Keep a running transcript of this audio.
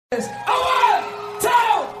A one, two, three,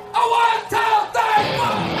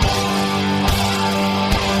 four.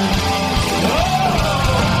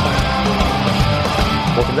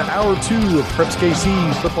 Welcome to Hour 2 of Preps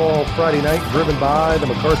KC's Football Friday Night, driven by the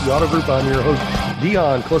McCarthy Auto Group. I'm your host,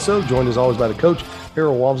 Dion Clisso, joined as always by the coach,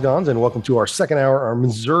 Harold Wamsgans, and welcome to our second hour, our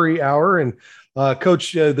Missouri Hour. And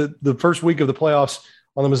Coach, the first week of the playoffs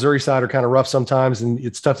on the Missouri side are kind of rough sometimes, and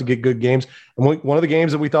it's tough to get good games. And one of the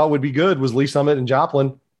games that we thought would be good was Lee Summit and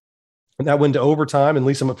Joplin, and that went to overtime, and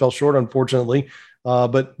Lee Summit fell short, unfortunately.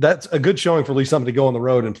 But that's a good showing for Lee Summit to go on the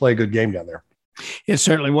road and play a good game down there. It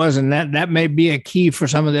certainly was, and that may be a key for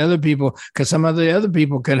some of the other people, because some of the other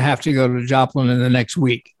people could have to go to Joplin in the next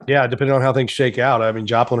week. Yeah, depending on how things shake out. I mean,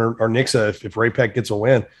 Joplin or Nixa, if Ray Peck gets a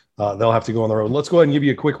win, they'll have to go on the road. Let's go ahead and give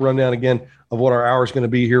you a quick rundown again of what our hour is going to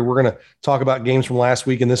be here. We're going to talk about games from last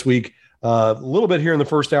week and this week a little bit here in the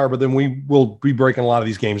first hour, but then we will be breaking a lot of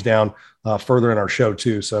these games down further in our show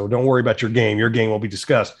too. So don't worry about your game. Your game will be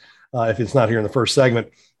discussed if it's not here in the first segment.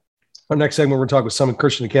 Our next segment, we're going to talk with Summit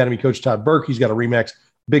Christian Academy coach Todd Burke. He's got a RE/MAX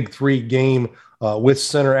Big 3 game with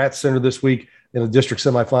Center at Center this week in the district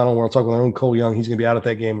semifinal. We'll talk with our own Cole Young. He's going to be out at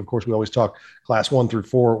that game. Of course, we always talk Class 1 through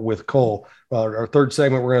 4 with Cole. Our third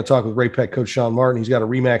segment, we're going to talk with Ray Peck coach Sean Martin. He's got a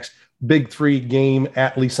RE/MAX Big 3 game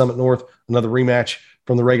at Lee Summit North, another rematch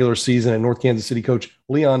from the regular season. And North Kansas City coach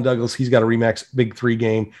Leon Douglas, he's got a RE/MAX Big 3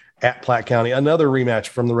 game at Platte County, another rematch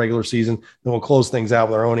from the regular season. Then we'll close things out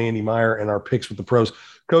with our own Andy Meyer and our picks with the pros.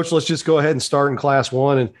 Coach, let's just go ahead and start in Class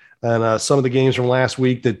 1 and some of the games from last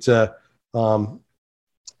week that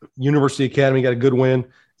University Academy got a good win.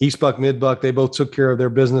 East Buck, Mid Buck, they both took care of their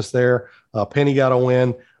business there. Penny got a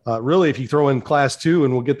win. Really, if you throw in Class 2,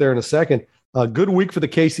 and we'll get there in a second, a good week for the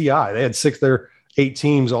KCI. They had 6 of their 8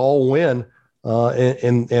 teams all win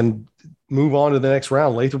and move on to the next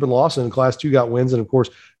round. Lathrop and Lawson in Class 2 got wins. And, of course,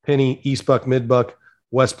 Penny, East Buck, Mid Buck,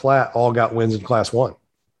 West Platte all got wins in Class 1.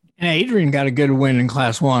 And Adrian got a good win in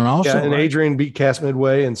Class 1 also. Yeah, and right? Adrian beat Cass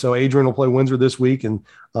Midway, and so Adrian will play Windsor this week. And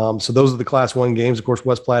so those are the Class 1 games. Of course,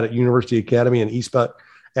 West Platte at University Academy and East Buck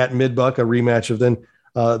at Mid Buck, a rematch of then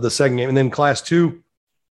the second game. And then Class 2,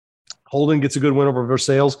 Holden gets a good win over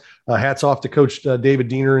Versailles. Hats off to Coach David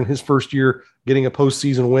Diener in his first year getting a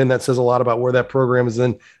postseason win. That says a lot about where that program is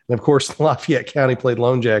in. And, of course, Lafayette County played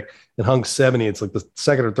Lone Jack and hung 70. It's like the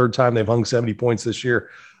second or third time they've hung 70 points this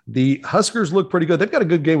year. The Huskers look pretty good. They've got a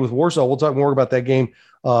good game with Warsaw. We'll talk more about that game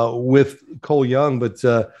with Cole Young. But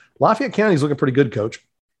Lafayette County is looking pretty good, Coach.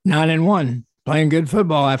 9-1, playing good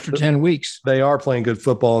football after 10 weeks. They are playing good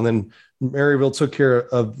football. And then Maryville took care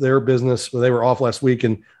of their business. They were off last week,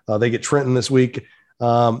 and they get Trenton this week.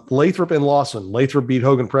 Lathrop and Lawson. Lathrop beat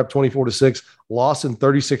Hogan Prep 24-6. Lawson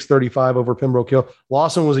 36-35 over Pembroke Hill.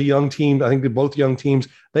 Lawson was a young team. I think they're both young teams.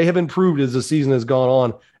 They have improved as the season has gone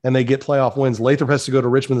on, and they get playoff wins. Lathrop has to go to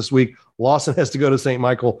Richmond this week. Lawson has to go to St.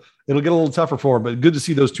 Michael. It'll get a little tougher for them, but good to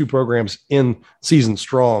see those two programs in season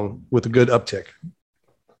strong with a good uptick.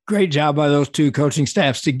 Great job by those two coaching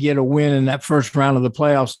staffs to get a win in that first round of the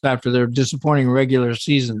playoffs after their disappointing regular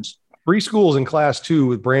seasons. 3 schools in Class 2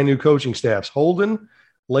 with brand new coaching staffs. Holden,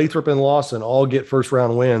 Lathrop, and Lawson all get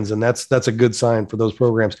first-round wins, and that's a good sign for those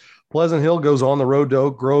programs. Pleasant Hill goes on the road to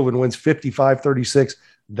Oak Grove and wins 55-36.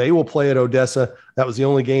 They will play at Odessa. That was the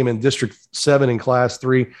only game in District 7 in Class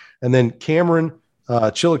 3. And then Cameron,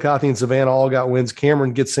 Chillicothe, and Savannah all got wins.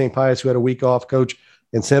 Cameron gets St. Pius, who had a week off, Coach,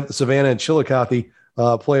 and Savannah and Chillicothe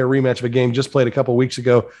play a rematch of a game just played a couple weeks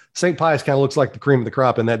ago. St. Pius kind of looks like the cream of the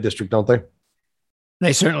crop in that district, don't they?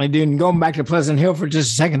 They certainly do. And going back to Pleasant Hill for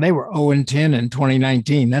just a second, they were 0-10 in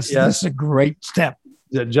 2019. That's a great step.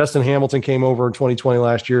 Justin Hamilton came over in 2020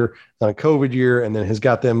 last year on a COVID year, and then has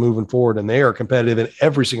got them moving forward, and they are competitive in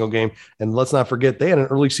every single game. And let's not forget, they had an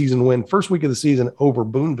early season win, first week of the season over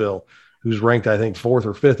Boonville, who's ranked, I think, 4th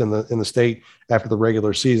or 5th in the state after the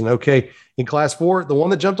regular season. Okay, in Class 4, the one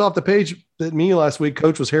that jumped off the page at me last week,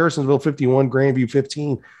 Coach, was Harrisonville 51, Grandview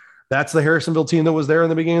 15. That's the Harrisonville team that was there in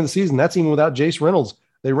the beginning of the season. That's even without Jace Reynolds.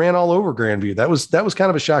 They ran all over Grandview. That was kind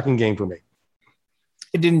of a shocking game for me.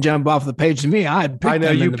 It didn't jump off the page to me. I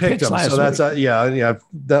know you picked them, so that's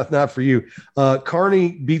not for you.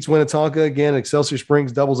 Kearney beats Winnetonka again. Excelsior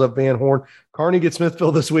Springs doubles up Van Horn. Kearney gets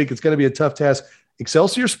Smithville this week. It's going to be a tough task.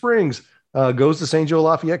 Excelsior Springs goes to St. Joe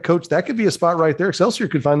Lafayette. Coach, that could be a spot right there. Excelsior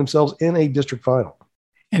could find themselves in a district final.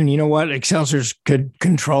 And you know what? Excelsiors could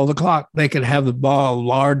control the clock. They could have the ball a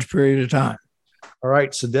large period of time. All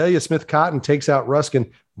right, Sedalia Smith Cotton takes out Ruskin.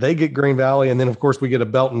 They get Green Valley, and then, of course, we get a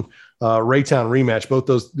Belton Raytown rematch. Both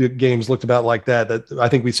those games looked about like that. I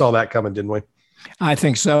think we saw that coming, didn't we? I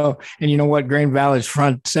think so. And you know what? Green Valley's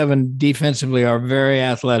front 7 defensively are very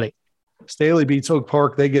athletic. Staley beats Oak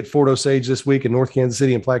Park. They get Fort Osage this week, and North Kansas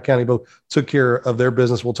City and Platte County both took care of their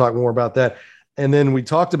business. We'll talk more about that. And then we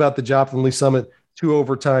talked about the Joplin Lee Summit 2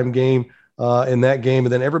 overtime game in that game.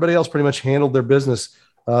 And then everybody else pretty much handled their business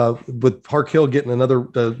with Park Hill getting another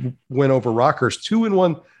win over Rockhurst.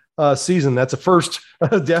 2-1 season. That's a first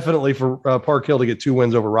definitely for Park Hill to get 2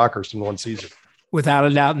 wins over Rockhurst in one season. Without a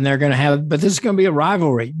doubt, and they're going to have, but this is going to be a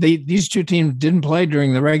rivalry. These two teams didn't play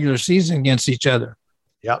during the regular season against each other.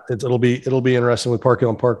 Yeah, it'll be interesting with Park Hill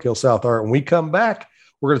and Park Hill South. All right, when we come back,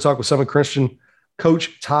 we're going to talk with Summit Christian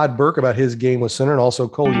coach Todd Burke about his game with Center, and also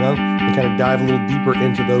Cole Young, and kind of dive a little deeper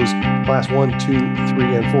into those Class 1, 2, 3,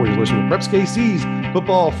 and 4. You're listening to Preps KC's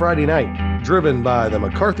Football Friday Night, driven by the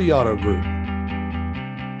McCarthy Auto Group.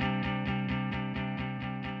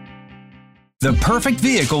 The perfect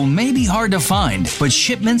vehicle may be hard to find, but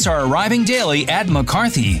shipments are arriving daily at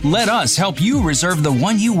McCarthy. Let us help you reserve the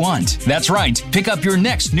one you want. That's right. Pick up your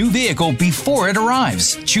next new vehicle before it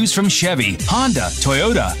arrives. Choose from Chevy, Honda,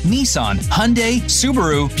 Toyota, Nissan, Hyundai,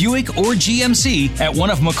 Subaru, Buick, or GMC at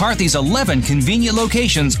one of McCarthy's 11 convenient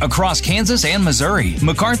locations across Kansas and Missouri.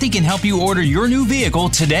 McCarthy can help you order your new vehicle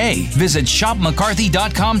today. Visit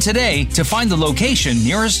shopmccarthy.com today to find the location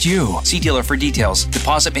nearest you. See dealer for details.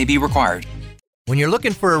 Deposit may be required. When you're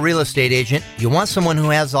looking for a real estate agent, you want someone who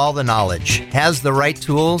has all the knowledge, has the right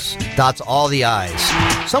tools, dots all the I's.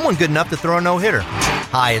 Someone good enough to throw a no-hitter.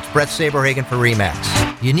 Hi, it's Brett Saberhagen for RE/MAX.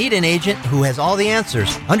 You need an agent who has all the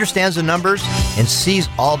answers, understands the numbers, and sees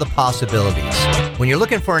all the possibilities. When you're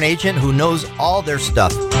looking for an agent who knows all their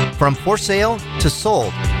stuff, from for sale to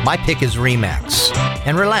sold, my pick is RE/MAX.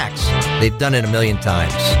 And relax, they've done it a million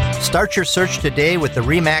times. Start your search today with the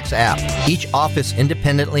RE/MAX app, each office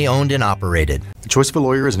independently owned and operated. The choice of a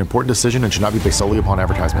lawyer is an important decision and should not be based solely upon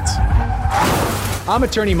advertisements. I'm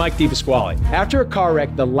attorney Mike DiPasquale. After a car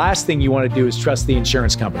wreck, the last thing you want to do is trust the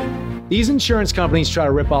insurance company. These insurance companies try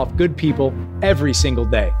to rip off good people every single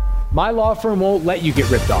day. My law firm won't let you get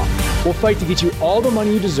ripped off. We'll fight to get you all the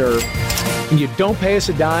money you deserve, and you don't pay us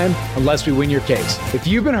a dime unless we win your case. If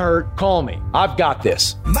you've been hurt, call me. I've got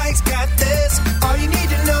this. Mike's got this. All you need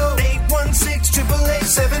to know.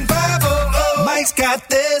 816-888-7500. Mike's got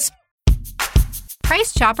this.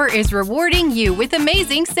 Price Chopper is rewarding you with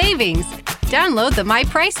amazing savings. Download the My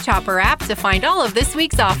Price Chopper app to find all of this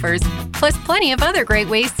week's offers, plus plenty of other great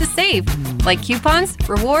ways to save, like coupons,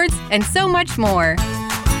 rewards, and so much more.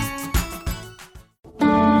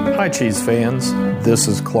 Hi, Cheese fans. This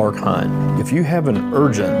is Clark Hunt. If you have an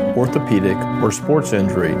urgent orthopedic or sports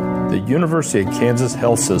injury, the University of Kansas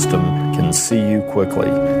Health System can see you quickly.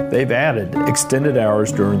 They've added extended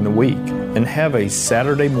hours during the week and have a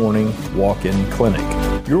Saturday morning walk-in clinic.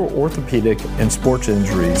 Your orthopedic and sports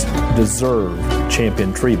injuries deserve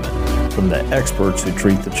champion treatment from the experts who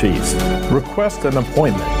treat the Chiefs. Request an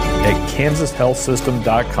appointment at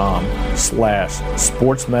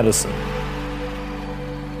kansashealthsystem.com/sportsmedicine.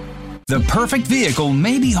 The perfect vehicle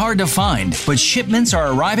may be hard to find, but shipments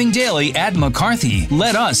are arriving daily at McCarthy.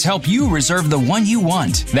 Let us help you reserve the one you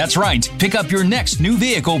want. That's right. Pick up your next new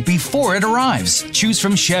vehicle before it arrives. Choose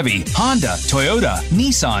from Chevy, Honda, Toyota,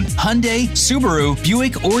 Nissan, Hyundai, Subaru,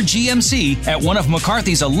 Buick, or GMC at one of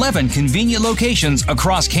McCarthy's 11 convenient locations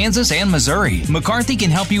across Kansas and Missouri. McCarthy can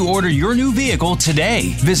help you order your new vehicle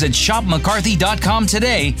today. Visit shopmccarthy.com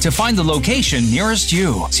today to find the location nearest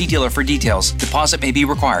you. See dealer for details. Deposit may be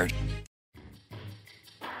required.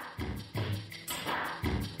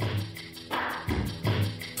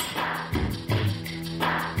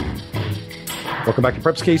 Welcome back to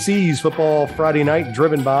Preps KC's Football Friday Night,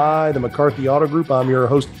 driven by the McCarthy Auto Group. I'm your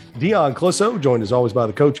host, Dion Clisso, joined as always by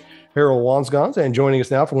the coach, Harold Wansgons, and joining us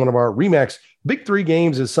now from one of our RE/MAX Big Three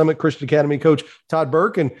games is Summit Christian Academy coach Todd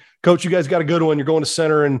Burke. And coach, you guys got a good one. You're going to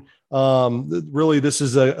Center, and really this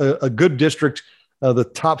is a good district. The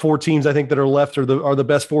top 4 teams I think that are left are the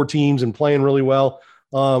best 4 teams and playing really well.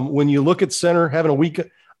 When you look at Center having a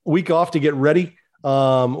week off to get ready,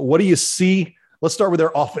 what do you see? Let's start with their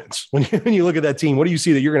offense. When you look at that team, what do you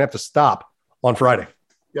see that you're going to have to stop on Friday?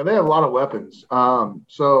 Yeah, they have a lot of weapons. Not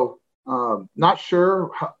sure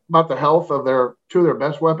about the health of 2 of their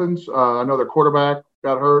best weapons. I know their quarterback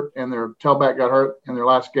got hurt and their tailback got hurt in their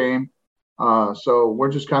last game. So we're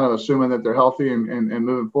just kind of assuming that they're healthy and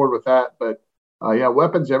moving forward with that. But,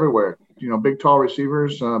 weapons everywhere. Big, tall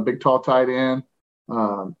receivers, big, tall tight end.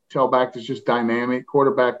 Tailback that's just dynamic,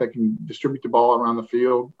 quarterback that can distribute the ball around the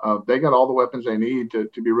field. They got all the weapons they need to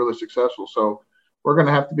be really successful. So we're going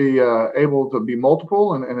to have to be able to be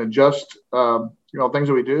multiple and adjust, things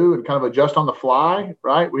that we do and kind of adjust on the fly,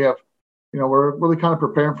 right? We have, we're really kind of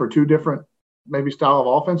preparing for 2 different maybe style of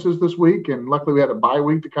offenses this week. And luckily we had a bye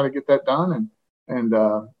week to kind of get that done. And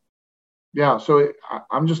yeah, so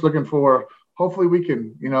I'm just looking for, hopefully we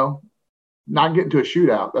can, not get into a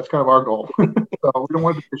shootout. That's kind of our goal. So we don't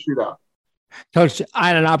want it to be a shootout. Coach, I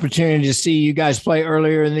had an opportunity to see you guys play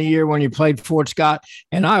earlier in the year when you played Fort Scott,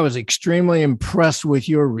 and I was extremely impressed with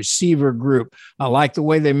your receiver group. I like the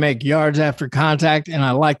way they make yards after contact, and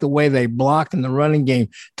I like the way they block in the running game.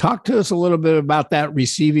 Talk to us a little bit about that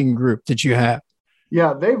receiving group that you have.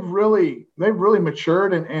 Yeah, they've really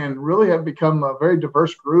matured and really have become a very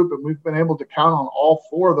diverse group, and we've been able to count on all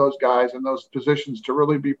four of those guys in those positions to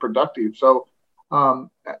really be productive. So,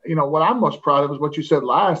 what I'm most proud of is what you said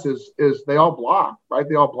last is they all block, right?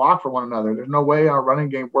 They all block for one another. There's no way our running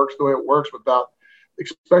game works the way it works without,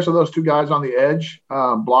 especially those two guys on the edge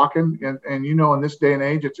blocking. And in this day and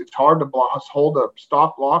age, it's hard to hold a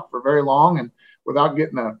stop block for very long and without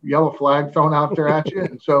getting a yellow flag thrown out there at you.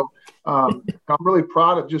 And so I'm really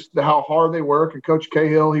proud of just how hard they work. And Coach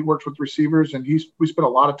Cahill, he works with receivers, and we spent a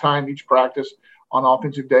lot of time each practice on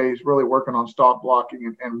offensive days really working on stop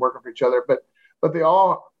blocking and working for each other. But they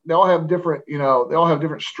all have different, they all have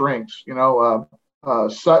different strengths.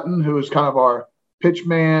 Sutton, who is kind of our pitch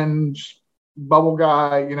man, bubble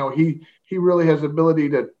guy, he really has the ability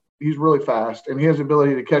he's really fast, and he has the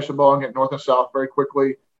ability to catch the ball and get north and south very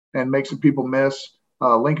quickly and make some people miss.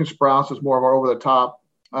 Lincoln Sprouse is more of our over-the-top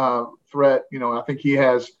threat. I think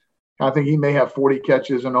he may have 40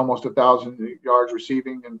 catches and almost 1,000 yards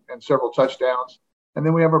receiving and several touchdowns. And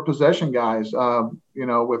then we have our possession guys,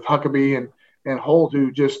 with Huckabee and Holt,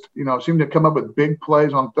 who just, seem to come up with big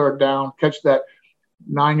plays on third down, catch that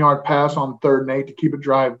 9-yard pass on 3rd and 8 to keep a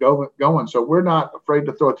drive going. So we're not afraid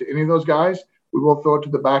to throw it to any of those guys. We will throw it to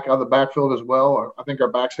the back out of the backfield as well. I think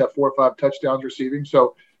our backs have 4 or 5 touchdowns receiving.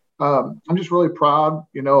 So I'm just really proud,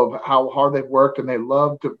 of how hard they've worked, and they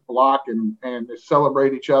love to block and they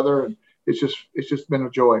celebrate each other. And it's just been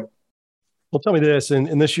a joy. Well, tell me this,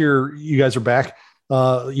 and this year you guys are back,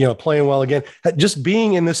 playing well again. Just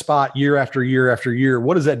being in this spot year after year after year,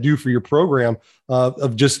 what does that do for your program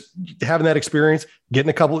of just having that experience,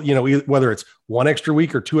 getting a couple, whether it's 1 extra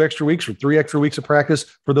week or 2 extra weeks or 3 extra weeks of practice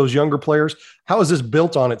for those younger players? How has this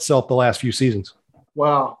built on itself the last few seasons?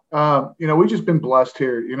 Wow. We've just been blessed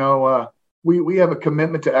here. We have a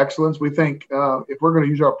commitment to excellence. We think if we're going to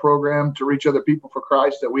use our program to reach other people for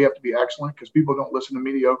Christ, that we have to be excellent, because people don't listen to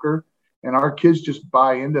mediocre, and our kids just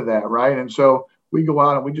buy into that, right? And so we go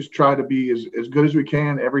out and we just try to be as good as we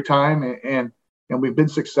can every time, and we've been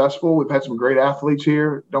successful. We've had some great athletes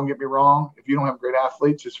here. Don't get me wrong. If you don't have great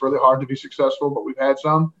athletes, it's really hard to be successful, but we've had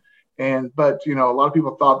some. But a lot of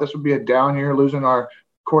people thought this would be a down year, losing our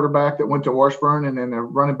quarterback that went to Washburn and then a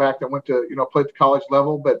running back that went to, play at the college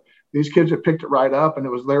level. But these kids have picked it right up, and it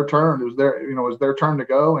was their turn. It was their turn to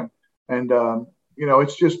go. And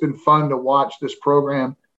it's just been fun to watch this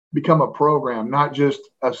program become a program, not just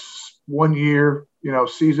a 1 year,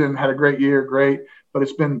 season, had a great year, great, but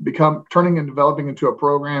it's been turning and developing into a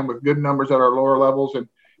program with good numbers at our lower levels.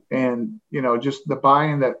 And just the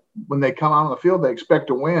buy-in that when they come out on the field, they expect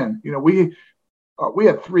to win. We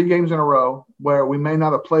had 3 games in a row where we may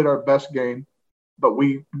not have played our best game, but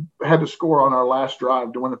we had to score on our last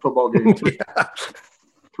drive to win the football game.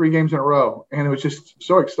 3 games in a row. And it was just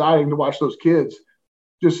so exciting to watch those kids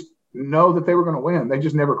just know that they were going to win. They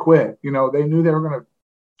just never quit. They knew they were going to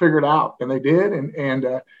figure it out, and they did. And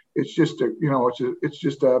it's just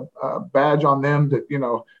a badge on them that,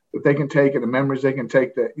 that they can take, and the memories they can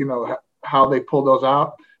take, that, how they pulled those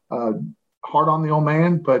out. Hard on the old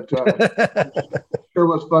man, but sure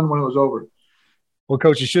was fun when it was over. Well,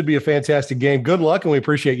 Coach, it should be a fantastic game. Good luck, and we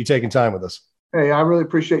appreciate you taking time with us. Hey, I really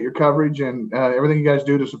appreciate your coverage and everything you guys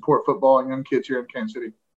do to support football and young kids here in Kansas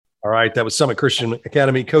City. All right, that was Summit Christian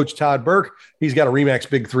Academy Coach Todd Burke. He's got a RE/MAX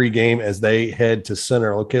Big 3 game as they head to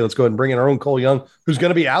Center. Okay, let's go ahead and bring in our own Cole Young, who's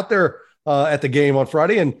going to be out there at the game on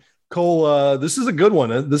Friday. And Cole, this is a good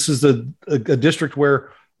one. This is a district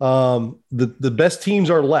where the best teams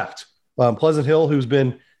are left. Pleasant Hill, who's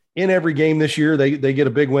been in every game this year, they get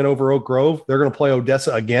a big win over Oak Grove. They're going to play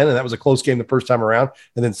Odessa again, and that was a close game the first time around.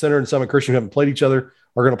 And then Center and Summit Christian, who haven't played each other,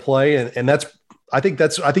 are going to play. And I think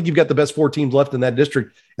you've got the best 4 teams left in that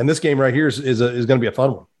district. And this game right here is going to be a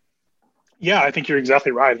fun one. Yeah, I think you're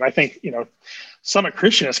exactly right. And I think, Summit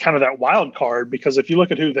Christian is kind of that wild card, because if you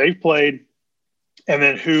look at who they've played and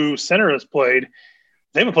then who Center has played,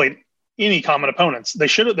 they haven't played any common opponents. They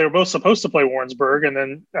were both supposed to play Warrensburg, and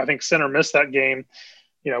then I think Center missed that game,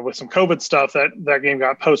 with some COVID stuff, that game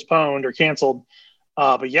got postponed or canceled.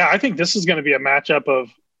 But yeah, I think this is going to be a matchup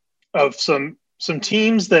of some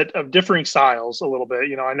teams that of differing styles a little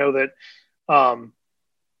bit. I know that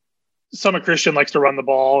Summit Christian likes to run the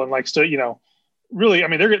ball and likes to, really, I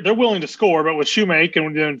mean, they're willing to score, but with Shoemake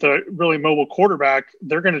and the really mobile quarterback,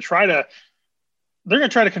 they're going to try to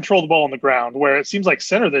control the ball on the ground, where it seems like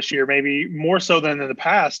center this year, maybe more so than in the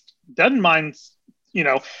past, doesn't mind,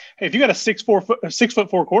 hey, if you got a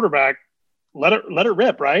 6'4" quarterback, let it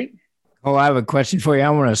rip, right? Oh, I have a question for you. I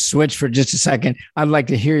want to switch for just a second. I'd like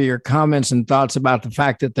to hear your comments and thoughts about the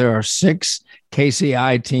fact that there are 6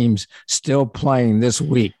 KCI teams still playing this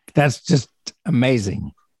week. That's just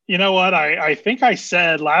amazing. You know what? I think I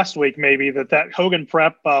said last week maybe that Hogan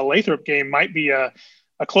Prep Lathrop game might be a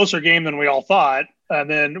closer game than we all thought. And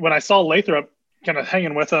then when I saw Lathrop kind of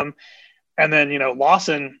hanging with them, and then,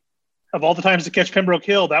 Lawson, of all the times to catch Pembroke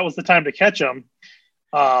Hill, that was the time to catch them.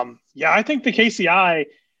 I think the KCI,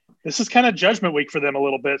 this is kind of judgment week for them a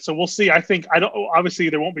little bit. So we'll see. Obviously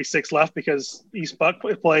there won't be 6 left because East Buck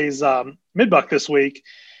plays Mid-Buck this week,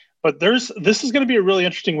 but this is going to be a really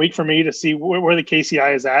interesting week for me to see where the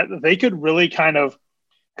KCI is at. They could really because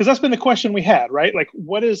that's been the question we had, right? Like,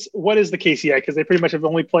 what is the KCI? Because they pretty much have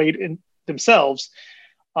only played in themselves.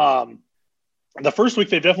 The first week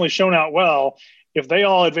they've definitely shown out well. If they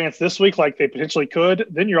all advance this week like they potentially could,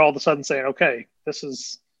 then you're all of a sudden saying, okay,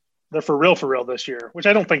 they're for real this year, which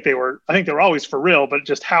I don't think they were. I think they were always for real, but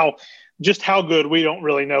just how good, we don't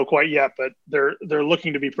really know quite yet, but they're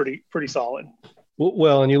looking to be pretty solid.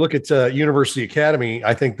 Well, and you look at University Academy,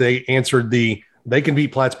 I think they answered they can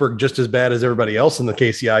beat Plattsburgh just as bad as everybody else in the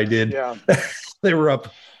KCI did. Yeah. They were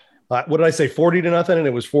up, what did I say, 40-0, and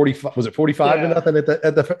it was 45. Was it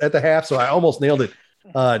 45-0 at the half? So I almost nailed it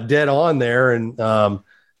dead on there, and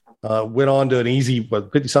went on to an easy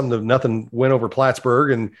 50-something-0 win over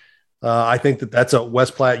Plattsburgh. And I think that's a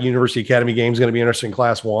West Platte University Academy game is going to be interesting in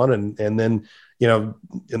Class 1. And then,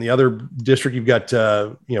 in the other district, you've got,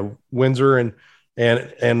 Windsor and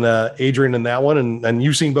Adrian in that one. And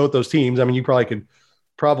you've seen both those teams. I mean, you probably could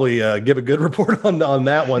give a good report on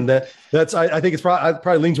that one. I think it's probably, I'd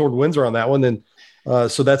probably lean toward Windsor on that one. Then,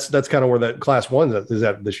 so that's kind of where that Class 1 is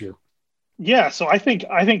at this year. Yeah, so I think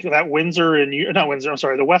that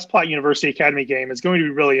the West Platte University Academy game is going to be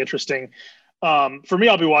really interesting. For me,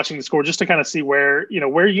 I'll be watching the score just to kind of see where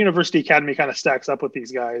University Academy kind of stacks up with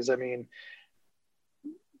these guys. I mean,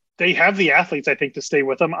 they have the athletes, I think, to stay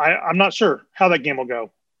with them. I'm not sure how that game will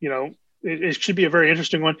go. It should be a very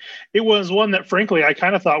interesting one. It was one that, frankly, I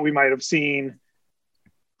kind of thought we might have seen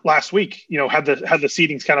last week. Had the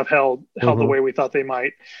seedings kind of held the way we thought they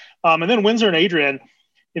might. And then Windsor and Adrian.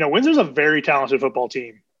 Windsor's a very talented football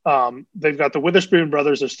team. They've got the Witherspoon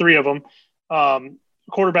brothers. There's 3 of them.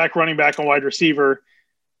 Quarterback, running back, and wide receiver.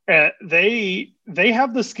 They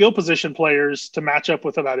have the skill position players to match up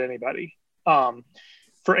with about anybody.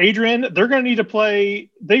 For Adrian, they're going to need to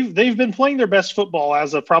play. They've been playing their best football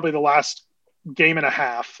as of probably the last game and a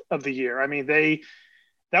half of the year. I mean,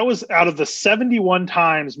 that was out of the 71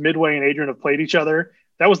 times Midway and Adrian have played each other.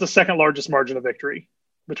 That was the second largest margin of victory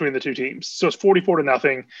between the two teams. So it's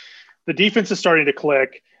 44-0. The defense is starting to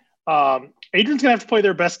click. Adrian's going to have to play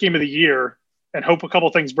their best game of the year and hope a couple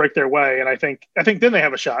of things break their way. And I think then they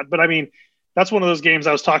have a shot. But I mean, that's one of those games.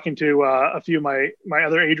 I was talking to a few of my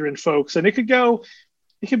other Adrian folks, and it could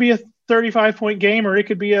be a 35-point game, or it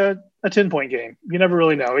could be a 10-point game. You never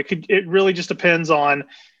really know. It really just depends on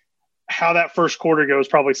how that first quarter goes.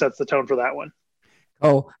 Probably sets the tone for that one.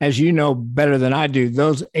 Oh, as you know better than I do,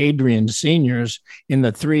 those Adrian seniors, in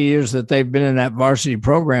the 3 years that they've been in that varsity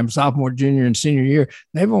program, sophomore, junior, and senior year,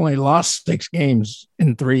 they've only lost 6 games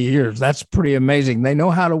in 3 years. That's pretty amazing. They know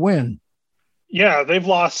how to win. Yeah, they've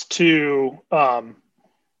lost to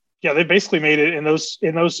they basically made it in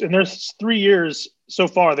their 3 years so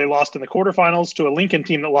far. They lost in the quarterfinals to a Lincoln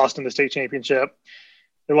team that lost in the state championship.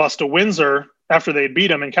 They lost to Windsor after they beat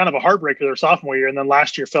them in kind of a heartbreaker their sophomore year, and then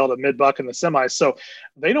last year fell to Mid-Buck in the semis. So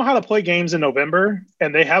they know how to play games in November,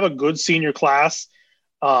 and they have a good senior class.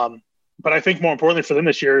 But I think more importantly for them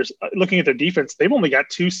this year is looking at their defense. They've only got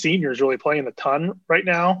 2 seniors really playing a ton right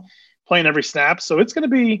now, playing every snap. So it's going to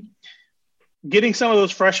be getting some of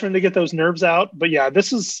those freshmen to get those nerves out. But yeah,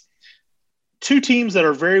 this is 2 teams that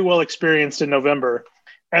are very well experienced in November,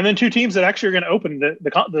 and then 2 teams that actually are going to open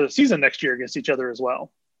the season next year against each other as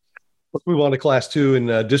well. Let's move on to Class 2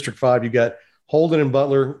 in District 5. You got Holden and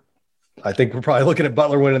Butler. I think we're probably looking at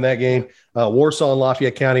Butler winning that game. Warsaw and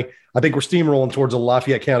Lafayette County. I think we're steamrolling towards a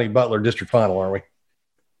Lafayette County Butler district final, aren't we?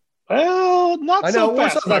 Well, not so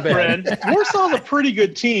fast, my friend. Warsaw's a pretty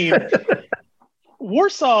good team.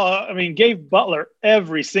 Warsaw, gave Butler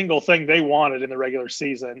every single thing they wanted in the regular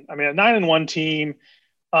season. A 9-1 team.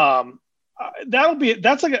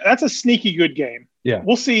 That's a sneaky good game. Yeah,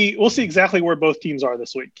 we'll see exactly where both teams are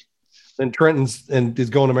this week. Then Trenton's and is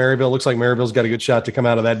going to Maryville. Looks like Maryville's got a good shot to come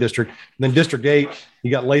out of that district. And then District 8,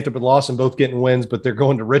 you got Lathrop and Lawson both getting wins, but they're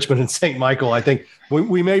going to Richmond and St. Michael. I think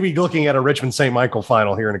we may be looking at a Richmond-St. Michael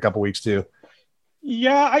final here in a couple weeks too.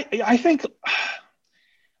 Yeah, I think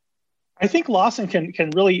Lawson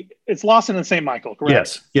can really – it's Lawson and St. Michael,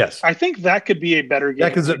 correct? Yes. I think that could be a better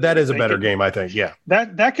game. That is a better game, I think, yeah.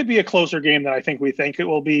 That could be a closer game than I think we think it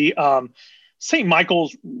will be. St.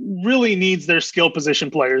 Michael's really needs their skill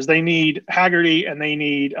position players. They need Haggerty and they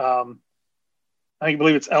need I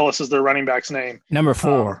believe it's Ellis is their running back's name. Number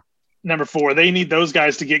 4. They need those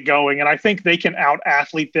guys to get going, and I think they can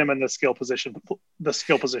out-athlete them in the skill position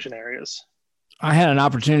areas. I had an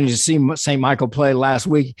opportunity to see St. Michael play last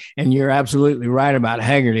week, and you're absolutely right about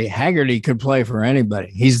Haggerty. Haggerty could play for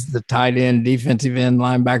anybody. He's the tight end, defensive end,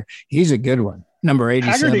 linebacker. He's a good one. Number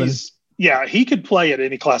 87. Yeah, he could play at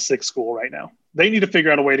any Class 6 school right now. They need to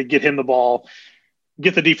figure out a way to get him the ball,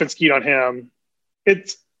 get the defense keyed on him.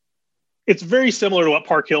 It's very similar to what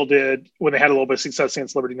Park Hill did when they had a little bit of success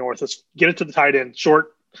against Liberty North. Let's get it to the tight end,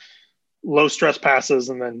 short, low-stress passes,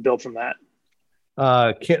 and then build from that.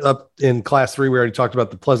 Up in Class 3, we already talked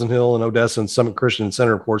about the Pleasant Hill and Odessa and Summit Christian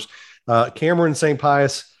Center, of course. Cameron, St.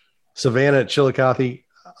 Pius, Savannah at Chillicothe.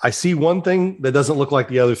 I see one thing that doesn't look like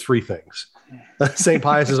the other three things. St.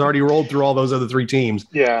 Pius has already rolled through all those other three teams.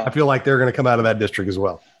 Yeah. I feel like they're going to come out of that district as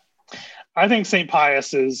well. I think St.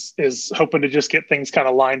 Pius is hoping to just get things kind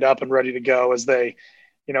of lined up and ready to go as they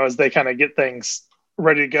kind of get things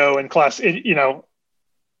ready to go in class. They're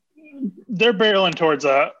barreling towards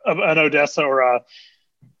an Odessa or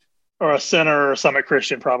a Center or Summit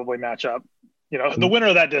Christian probably matchup. The winner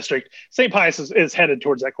of that district, St. Pius is headed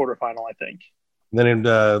towards that quarterfinal, I think. And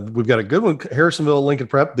then we've got a good one, Harrisonville, Lincoln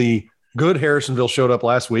Prep. The good Harrisonville showed up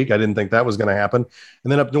last week. I didn't think that was going to happen.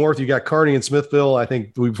 And then up north, you got Kearney and Smithville. I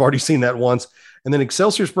think we've already seen that once. And then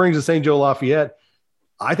Excelsior Springs and St. Joe Lafayette.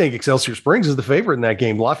 I think Excelsior Springs is the favorite in that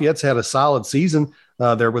game. Lafayette's had a solid season.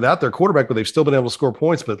 They're without their quarterback, but they've still been able to score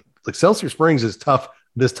points. But Excelsior Springs is tough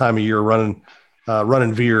this time of year running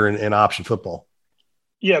veer and option football.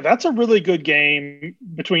 Yeah, that's a really good game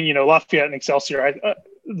between, Lafayette and Excelsior.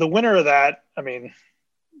 The winner of that,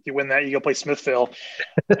 you win that, you go play Smithville.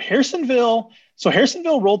 Harrisonville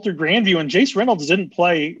rolled through Grandview, and Jace Reynolds didn't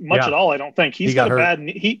play much at all, I don't think. He's got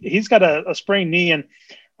a sprained knee, and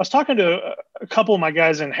I was talking to a couple of my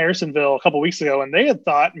guys in Harrisonville a couple of weeks ago, and they had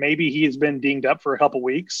thought maybe he has been dinged up for a couple of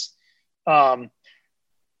weeks.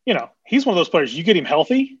 He's one of those players, you get him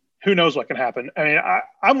healthy, who knows what can happen.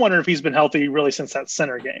 I'm wondering if he's been healthy really since that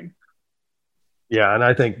Center game. Yeah, and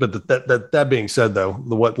I think, but that being said, though,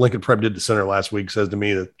 what Lincoln Prep did to Center last week says to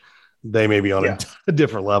me that they may be on a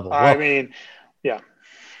different level. Yeah.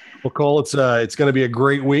 Well, Cole, it's going to be a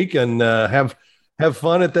great week, and have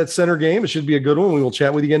fun at that Center game. It should be a good one. We will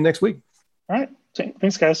chat with you again next week. All right.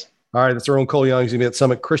 Thanks, guys. All right, that's our own Cole Young. He's going to be at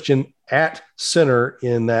Summit Christian at Center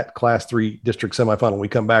in that Class 3 district semifinal. When we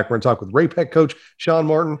come back, we're going to talk with Ray Peck coach Sean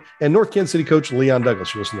Martin and North Kansas City coach Leon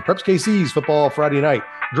Douglas. You listen to Preps KC's Football Friday Night,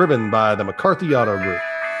 driven by the McCarthy Auto Group.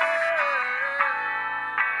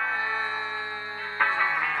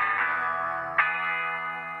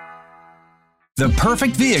 The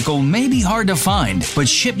perfect vehicle may be hard to find, but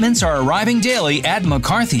shipments are arriving daily at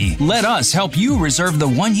McCarthy. Let us help you reserve the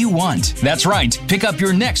one you want. That's right. Pick up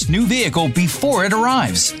your next new vehicle before it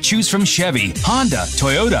arrives. Choose from Chevy, Honda,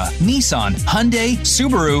 Toyota, Nissan, Hyundai,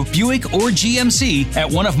 Subaru, Buick, or GMC at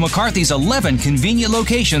one of McCarthy's 11 convenient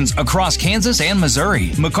locations across Kansas and Missouri.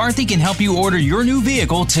 McCarthy can help you order your new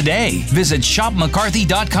vehicle today. Visit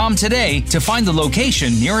shopmccarthy.com today to find the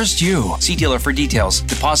location nearest you. See dealer for details.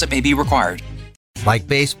 Deposit may be required. Like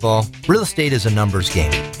baseball, real estate is a numbers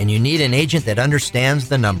game, and you need an agent that understands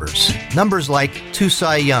the numbers. Numbers like 2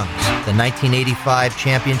 Cy Youngs, the 1985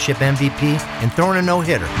 championship MVP, and throwing a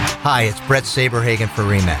no-hitter. Hi, it's Brett Saberhagen for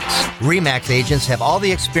RE/MAX. RE/MAX agents have all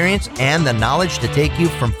the experience and the knowledge to take you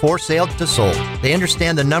from for sale to sold. They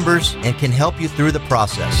understand the numbers and can help you through the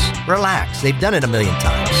process. Relax, they've done it a million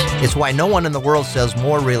times. It's why no one in the world sells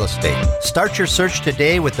more real estate. Start your search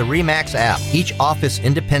today with the RE/MAX app, each office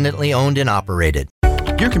independently owned and operated.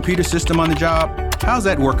 Your computer system on the job, how's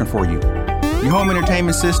that working for you? Your home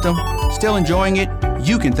entertainment system, still enjoying it?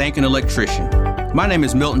 You can thank an electrician. My name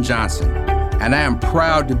is Milton Johnson, and I am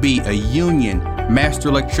proud to be a union master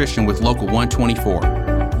electrician with Local 124.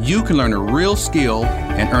 You can learn a real skill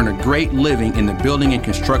and earn a great living in the building and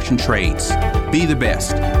construction trades. Be the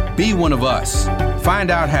best. Be one of us.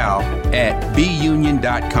 Find out how at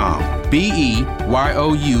beunion.com.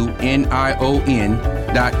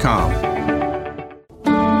 BEYOUNION.com.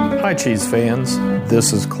 Hi, Hi, Cheese fans.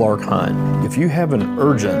 This is Clark Hunt. If you have an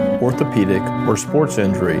urgent orthopedic or sports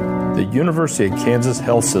injury, the University of Kansas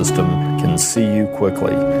Health System can see you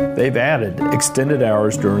quickly. They've added extended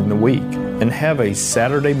hours during the week and have a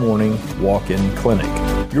Saturday morning walk-in clinic.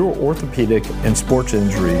 Your orthopedic and sports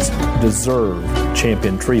injuries deserve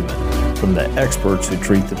champion treatment from the experts who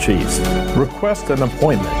treat the Chiefs. Request an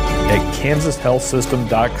appointment at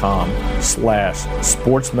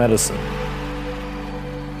kansashealthsystem.com/sportsmedicine.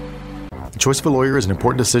 The choice of a lawyer is an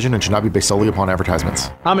important decision and should not be based solely upon advertisements.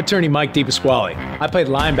 I'm attorney Mike DePasquale. I played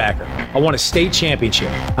linebacker. I won a state championship.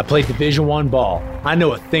 I played Division I ball. I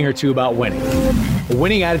know a thing or two about winning. A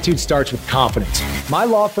winning attitude starts with confidence. My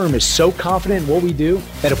law firm is so confident in what we do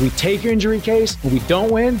that if we take your injury case and we don't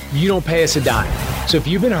win, you don't pay us a dime. So if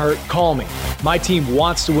you've been hurt, call me. My team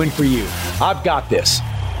wants to win for you. I've got this.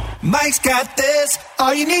 Mike's got this.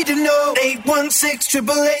 All you need to know.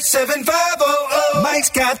 816-888-7500.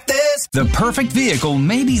 Mike's got this. The perfect vehicle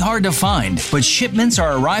may be hard to find, but shipments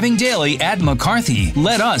are arriving daily at McCarthy.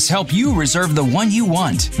 Let us help you reserve the one you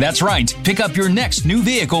want. That's right. Pick up your next new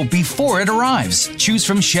vehicle before it arrives. Choose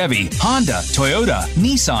from Chevy, Honda, Toyota,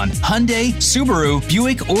 Nissan, Hyundai, Subaru,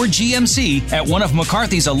 Buick, or GMC at one of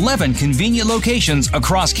McCarthy's 11 convenient locations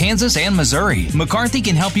across Kansas and Missouri. McCarthy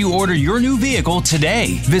can help you order your new vehicle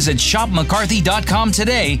today. Visit shopmccarthy.com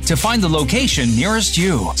today to find the location nearest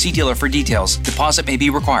you. See dealer for details. Deposit may be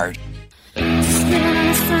required. Welcome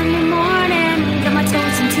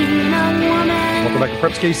back to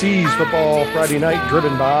Preps KC's Football Friday Night,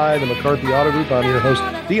 driven by the McCarthy Auto Group. I'm your host,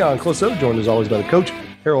 Dion Clisso, joined as always by the coach,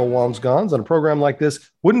 Harold Walms-Gons. On a program like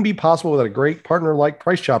this wouldn't be possible without a great partner like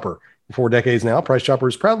Price Chopper. For 4 decades now, Price Chopper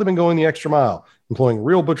has proudly been going the extra mile, employing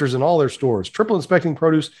real butchers in all their stores, triple inspecting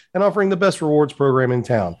produce, and offering the best rewards program in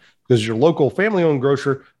town. Because your local family-owned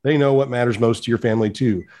grocer, they know what matters most to your family,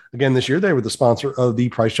 too. Again, this year, they were the sponsor of the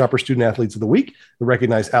Price Chopper Student Athletes of the Week. They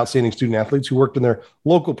recognize outstanding student athletes who worked in their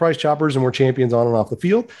local Price Choppers and were champions on and off the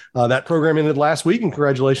field. That program ended last week, and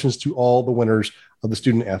congratulations to all the winners of the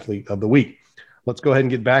Student Athlete of the Week. Let's go ahead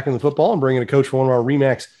and get back into football and bring in a coach for one of our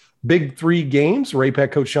RE/MAX Big 3 games,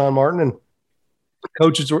 Ray-Pac coach Sean Martin. And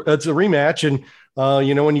coach, it's a rematch. And,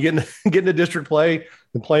 when you get into district play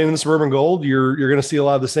and playing in the Suburban Gold, you're going to see a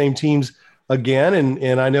lot of the same teams again.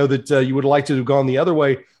 And I know that you would like to have gone the other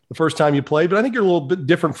way the first time you played, but I think you're a little bit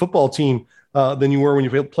different football team than you were when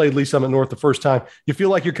you played Lee Summit North the first time. You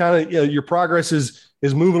feel like you're kind of, your progress is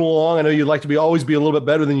moving along. I know you'd like to always be a little bit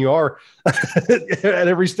better than you are at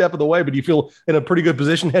every step of the way, but do you feel in a pretty good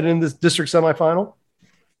position heading into this district semifinal?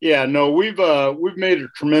 Yeah, no, we've made a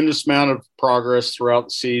tremendous amount of progress throughout the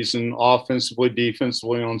season, offensively,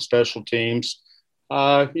 defensively, on special teams.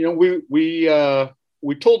 We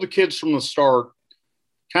told the kids from the start,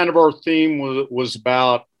 kind of our theme was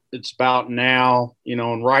about, it's about now,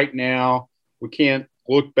 and right now. We can't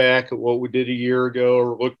look back at what we did a year ago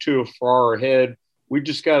or look too far ahead. We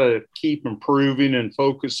just got to keep improving and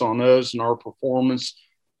focus on us and our performance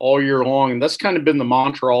all year long. And that's kind of been the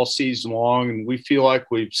mantra all season long. And we feel like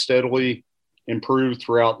we've steadily improved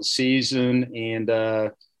throughout the season. And,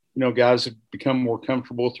 guys have become more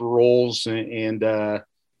comfortable with the roles and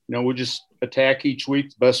we just attack each week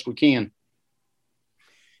the best we can.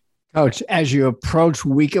 Coach, as you approach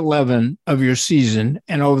week 11 of your season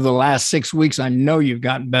and over the last 6 weeks, I know you've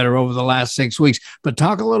gotten better over the last 6 weeks, but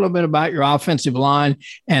talk a little bit about your offensive line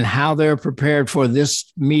and how they're prepared for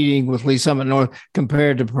this meeting with Lee Summit North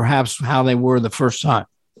compared to perhaps how they were the first time.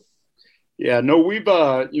 Yeah, no, we've,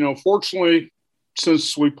 fortunately,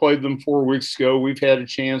 since we played them 4 weeks ago, we've had a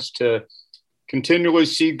chance to continually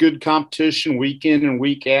see good competition week in and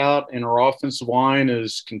week out, and our offensive line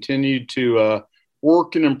has continued to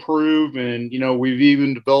work and improve. And, we've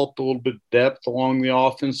even developed a little bit of depth along the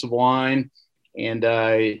offensive line. And,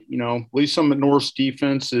 Lee Summit North's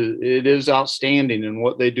defense, it is outstanding. And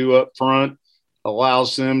what they do up front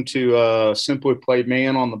allows them to simply play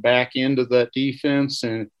man on the back end of that defense.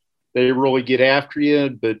 And they really get after you.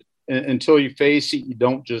 But until you face it, you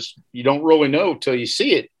don't really know till you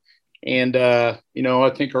see it. And, I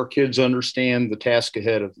think our kids understand the task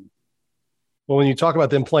ahead of them. Well, when you talk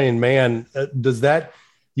about them playing man,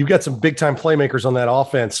 you've got some big time playmakers on that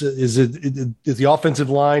offense. Is the offensive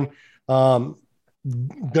line going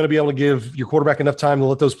to be able to give your quarterback enough time to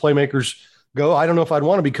let those playmakers go? I don't know if I'd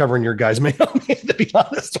want to be covering your guys, man, to be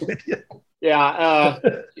honest with you. Yeah.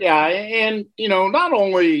 And, not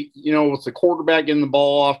only, with the quarterback getting the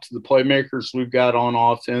ball off to the playmakers we've got on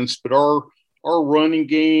offense, but our running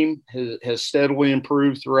game has steadily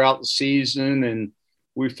improved throughout the season. And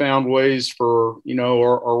we found ways for,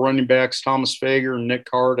 our running backs, Thomas Fager and Nick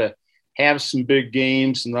Carr, to have some big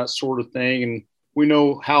games and that sort of thing. And we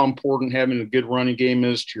know how important having a good running game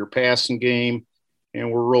is to your passing game,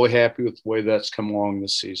 and we're really happy with the way that's come along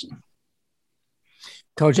this season.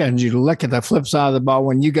 Coach, and you look at the flip side of the ball,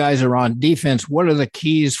 when you guys are on defense, what are the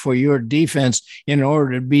keys for your defense in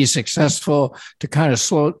order to be successful, to kind of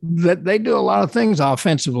slow that they do a lot of things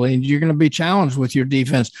offensively, and you're going to be challenged with your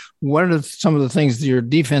defense. What are some of the things that your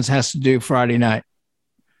defense has to do Friday night?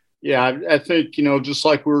 Yeah, I think, just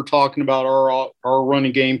like we were talking about our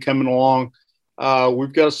running game coming along,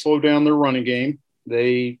 we've got to slow down their running game.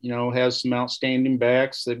 They, have some outstanding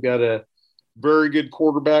backs. They've got a very good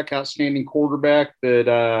outstanding quarterback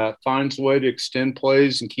that finds a way to extend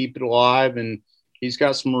plays and keep it alive. And he's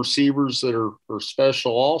got some receivers that are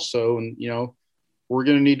special also. And, we're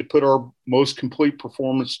going to need to put our most complete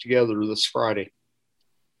performance together this Friday.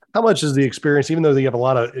 How much is the experience, even though you have a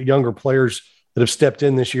lot of younger players that have stepped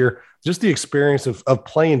in this year, just the experience of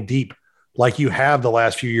playing deep like you have the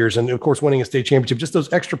last few years, and of course winning a state championship, just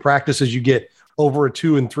those extra practices you get over a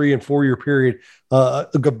 2 and 3 and 4 year period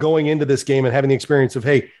of going into this game and having the experience of,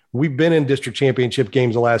 hey, we've been in district championship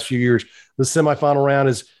games the last few years. The semifinal round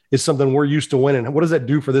is something we're used to winning. What does that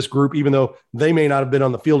do for this group, even though they may not have been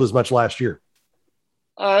on the field as much last year?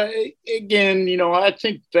 Again, I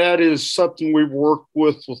think that is something we've worked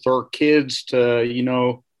with our kids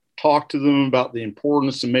to, talk to them about the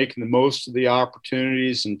importance of making the most of the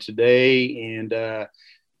opportunities and today, and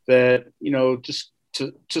that, just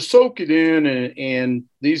to soak it in, and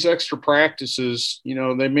these extra practices,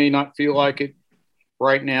 they may not feel like it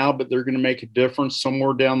right now, but they're going to make a difference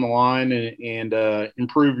somewhere down the line and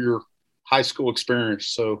improve your high school experience.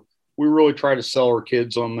 So we really try to sell our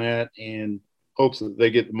kids on that and hope that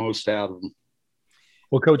they get the most out of them.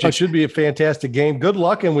 Well, Coach, it should be a fantastic game. Good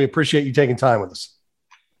luck, and we appreciate you taking time with us.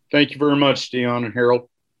 Thank you very much, Dion and Harold.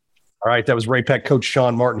 All right, that was Ray-Pec coach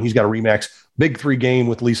Sean Martin. He's got a Remax Big 3 game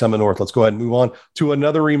with Lee Summit North. Let's go ahead and move on to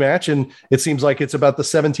another rematch, and it seems like it's about the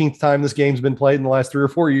 17th time this game's been played in the last 3 or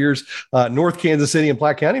 4 years. North Kansas City and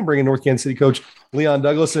Platte County, bringing North Kansas City coach Leon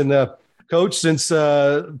Douglas. And Coach, since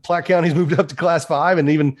Platte County's moved up to Class 5, and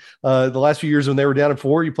even the last few years when they were down at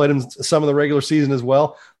 4, you played them some of the regular season as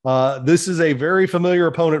well. This is a very familiar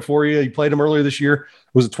opponent for you. You played them earlier this year.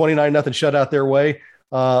 It was a 29-0 shutout their way.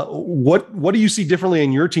 What do you see differently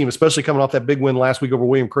in your team, especially coming off that big win last week over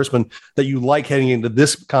William Crispin, that you like heading into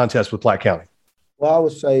this contest with Platte County? Well, I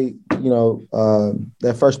would say,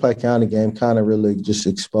 that first Platte County game kind of really just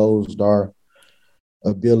exposed our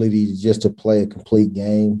ability just to play a complete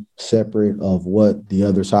game separate of what the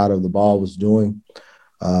other side of the ball was doing.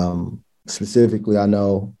 Specifically, I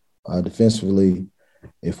know defensively,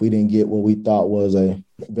 if we didn't get what we thought was a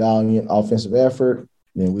valiant offensive effort,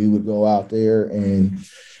 then we would go out there and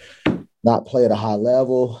not play at a high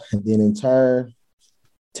level. And then in turn,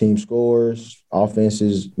 team scores,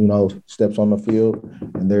 offenses, steps on the field,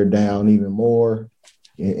 and they're down even more.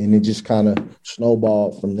 And it just kind of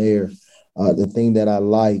snowballed from there. The thing that I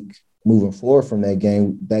like moving forward from that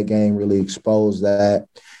game really exposed that.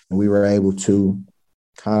 And we were able to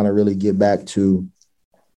kind of really get back to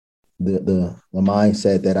the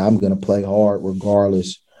mindset that I'm going to play hard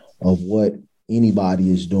regardless of what anybody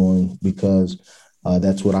is doing, because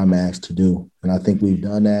that's what I'm asked to do. And I think we've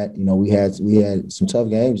done that. We had some tough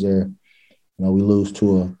games there. We lose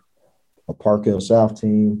to a Park Hill South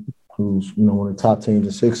team who's, one of the top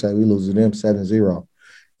teams in 6A. We lose to them 7-0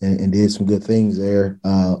 and did some good things there,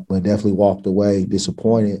 but definitely walked away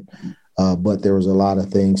disappointed. But there was a lot of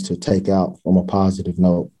things to take out from a positive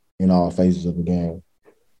note in all phases of the game.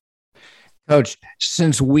 Coach,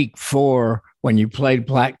 since week 4, when you played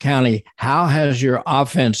Platte County, how has your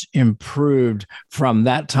offense improved from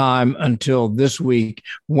that time until this week?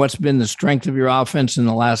 What's been the strength of your offense in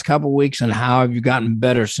the last couple of weeks, and how have you gotten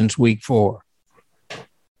better since week 4?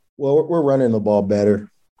 Well, we're running the ball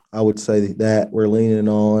better. I would say that we're leaning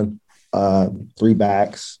on 3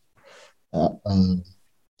 backs that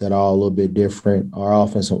are all a little bit different. Our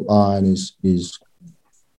offensive line is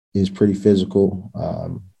pretty physical.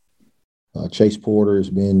 Chase Porter has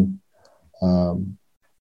been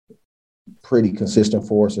pretty consistent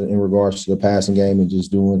for us in regards to the passing game and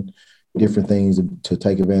just doing different things to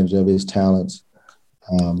take advantage of his talents.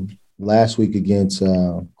 Last week against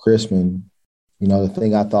Crispin, the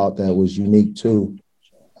thing I thought that was unique too,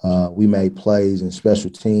 we made plays in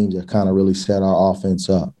special teams that kind of really set our offense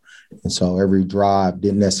up. And so every drive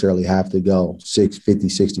didn't necessarily have to go 50,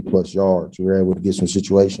 60-plus yards. We were able to get some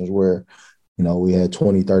situations where, we had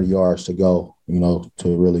 20, 30 yards to go, to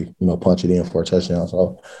really, punch it in for a touchdown.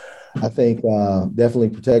 So I think definitely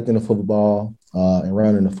protecting the football and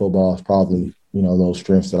running the football is probably, those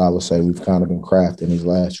strengths that I would say we've kind of been crafting these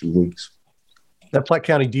last few weeks. That Platte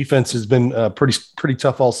County defense has been pretty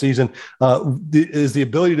tough all season. Is the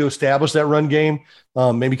ability to establish that run game,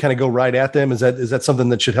 maybe kind of go right at them? Is that something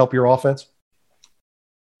that should help your offense?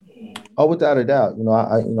 Oh, without a doubt.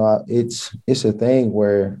 It's a thing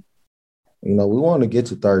where, we want to get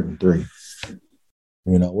to 3rd and 3.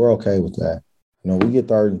 We're okay with that. We get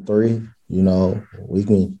 3rd and 3. We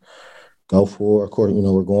can go for it. Of course,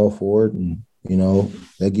 we're going for it, and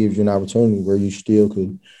that gives you an opportunity where you still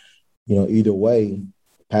could, either way,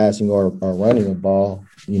 passing or running a ball,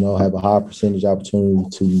 have a high percentage opportunity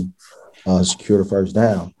to secure the first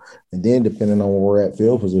down. And then depending on where we're at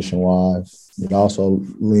field position-wise, it also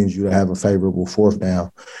lends you to have a favorable 4th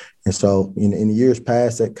down. And so in the years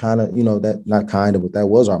past, that kind of, but that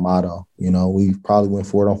was our motto. We probably went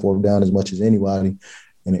for it on 4th down as much as anybody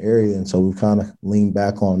in the area. And so we've kind of leaned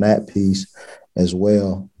back on that piece as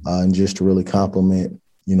well, and just to really complement,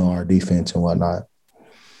 our defense and whatnot.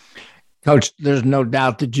 Coach, there's no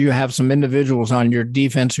doubt that you have some individuals on your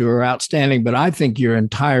defense who are outstanding, but I think your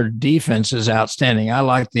entire defense is outstanding. I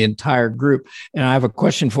like the entire group. And I have a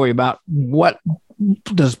question for you about what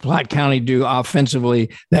does Platte County do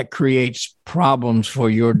offensively that creates problems for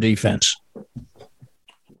your defense?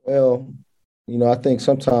 Well, I think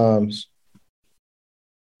sometimes,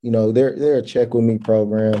 they're a check with me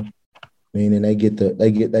program, meaning they get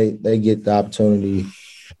the opportunity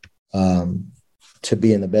to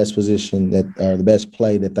be in the best position or the best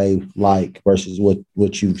play that they like versus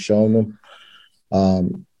what you've shown them.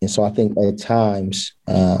 And so I think at times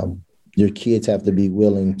your kids have to be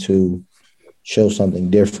willing to show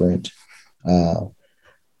something different.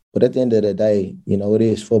 But at the end of the day, it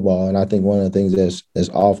is football. And I think one of the things that's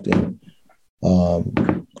often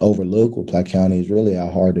overlooked with Platte County is really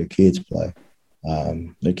how hard their kids play.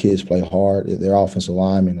 Their kids play hard. Their offensive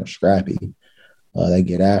linemen are scrappy. They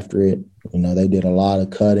get after it. They did a lot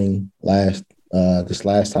of cutting this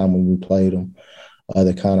last time when we played them.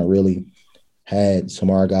 They kind of really had some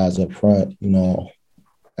of our guys up front,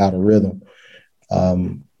 out of rhythm.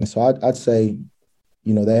 And so I'd say,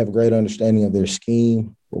 they have a great understanding of their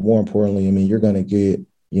scheme, but more importantly, you're going to get,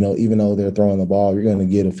 even though they're throwing the ball, you're going to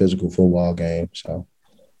get a physical football game. So,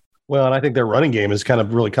 well, and I think their running game has kind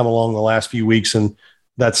of really come along the last few weeks, and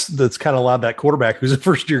that's kind of allowed that quarterback who's a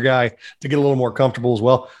first-year guy to get a little more comfortable as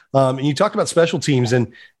well. And you talked about special teams,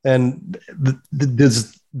 and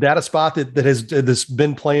is that a spot that has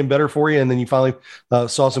been playing better for you, and then you finally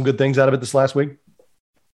saw some good things out of it this last week?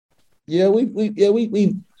 Yeah, we've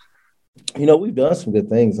done some good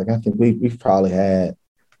things. Like I think we've probably had.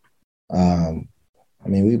 When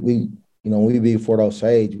we beat Fort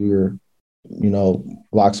Osage, we were,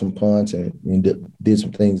 blocked some punts and did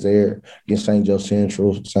some things there. Against St. Joe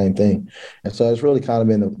Central, same thing. And so it's really kind of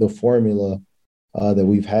been the formula that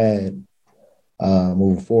we've had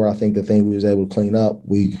moving forward. I think the thing we was able to clean up,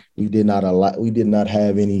 we did not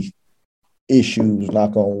have any issues,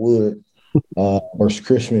 knock on wood, or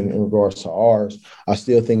Christian in regards to ours. I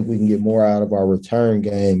still think we can get more out of our return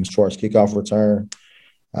game as far as kickoff return.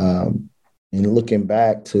 And looking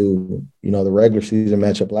back to, the regular season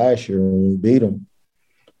matchup last year when we beat them,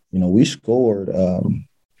 we scored, I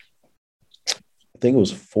think it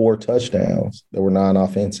was 4 touchdowns that were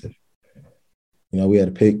non-offensive. We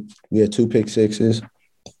had 2 pick sixes.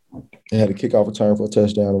 They had a kickoff return for a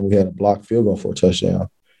touchdown, and we had a blocked field goal for a touchdown.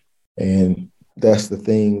 And that's the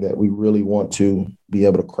thing that we really want to be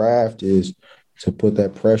able to craft, is to put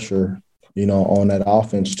that pressure, on that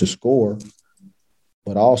offense to score,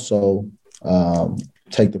 but also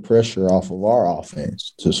take the pressure off of our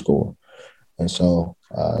offense to score. And so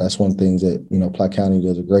that's one of the things that, Platte County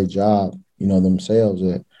does a great job, themselves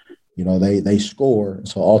at, they score.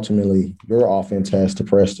 So ultimately your offense has to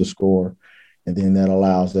press to score. And then that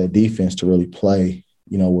allows that defense to really play,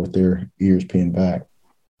 with their ears pinned back.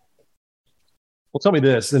 Well, tell me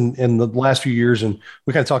this, in the last few years, and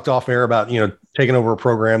we kind of talked off air about, taking over a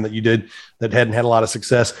program that you did that hadn't had a lot of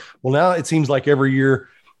success. Well, now it seems like every year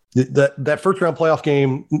that first round playoff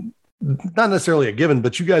game, not necessarily a given,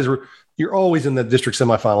 but you're always in the district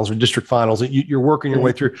semifinals or district finals. You're working your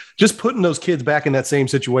way through, just putting those kids back in that same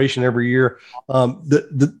situation every year.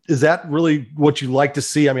 Is that really what you like to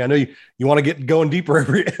see? I know you want to get going deeper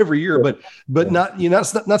every year, but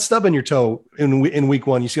not stubbing your toe in week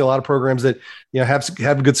one. You see a lot of programs that,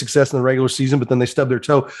 have good success in the regular season, but then they stub their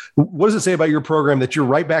toe. What does it say about your program that you're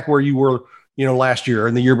right back where you were, last year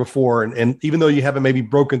and the year before? And even though you haven't maybe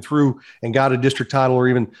broken through and got a district title or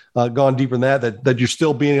even gone deeper than that you're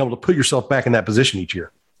still being able to put yourself back in that position each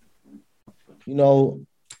year?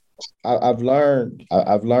 I've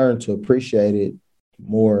learned to appreciate it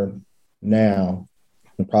more now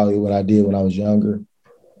than probably what I did when I was younger.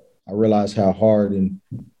 I realize how hard and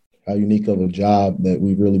how unique of a job that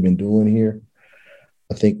we've really been doing here.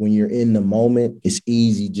 I think when you're in the moment, it's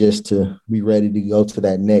easy just to be ready to go to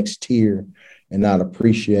that next tier and not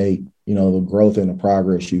appreciate, the growth and the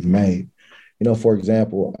progress you've made. For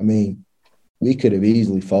example, I mean, we could have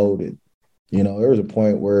easily folded. There was a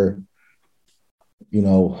point where, we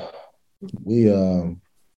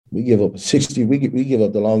give up 60, we give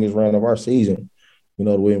up the longest run of our season, the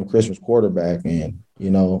William Christmas quarterback, and,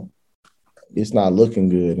 it's not looking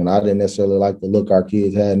good. And I didn't necessarily like the look our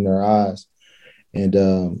kids had in their eyes. And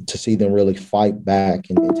to see them really fight back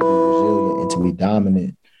and to be resilient and to be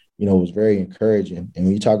dominant, was very encouraging. And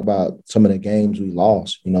when you talk about some of the games we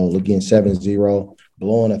lost, again, 7-0,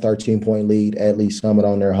 blowing a 13-point lead at Lee Summit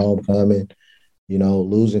on their homecoming,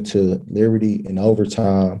 losing to Liberty in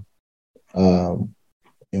overtime. And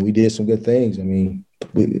we did some good things. I mean,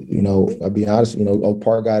 I'll be honest, Oak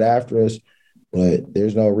Park got after us, but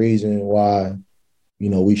there's no reason why,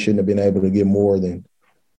 we shouldn't have been able to get more than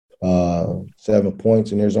 7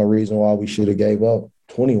 points, and there's no reason why we should have gave up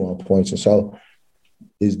 21 points. And so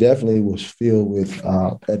it definitely was filled with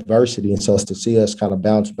adversity. And so to see us kind of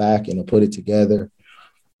bounce back and to put it together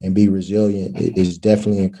and be resilient is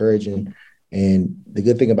definitely encouraging. And the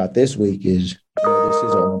good thing about this week is this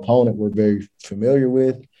is an opponent we're very familiar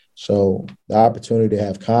with. So the opportunity to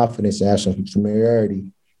have confidence and have some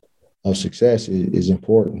familiarity of success is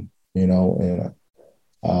important, and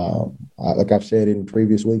like I've said in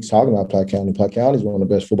previous weeks, talking about Platte County is one of the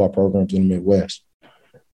best football programs in the Midwest.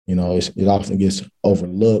 It often gets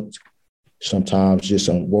overlooked sometimes just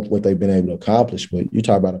on what they've been able to accomplish. But you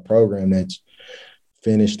talk about a program that's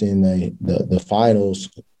finished in the finals,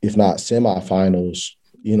 if not semifinals,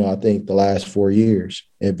 I think the last 4 years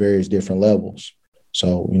at various different levels.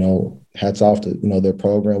 So, hats off to, their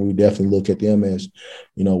program. We definitely look at them as,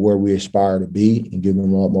 where we aspire to be and give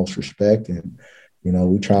them the utmost respect. And,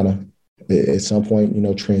 we try to, at some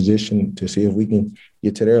point, transition to see if we can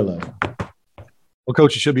get to their level. Well,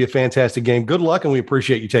 Coach, it should be a fantastic game. Good luck, and we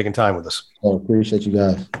appreciate you taking time with us. Oh, appreciate you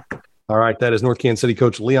guys. All right, that is North Kansas City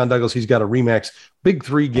coach Leon Douglas. He's got a Remax Big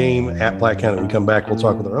 3 game at Platte County. When we come back, we'll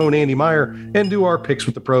talk with our own Andy Meyer and do our picks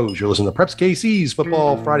with the pros. You're listening to Preps KC's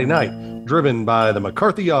Football Friday Night, driven by the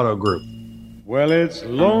McCarthy Auto Group. Well, it's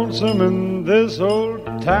lonesome in this old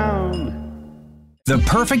town. The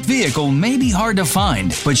perfect vehicle may be hard to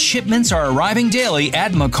find, but shipments are arriving daily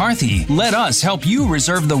at McCarthy. Let us help you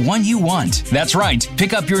reserve the one you want. That's right.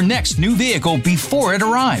 Pick up your next new vehicle before it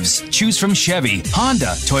arrives. Choose from Chevy, Honda,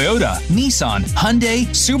 Toyota, Nissan, Hyundai,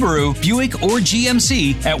 Subaru, Buick, or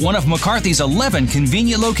GMC at one of McCarthy's 11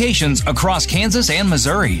 convenient locations across Kansas and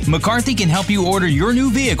Missouri. McCarthy can help you order your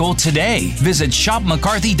new vehicle today. Visit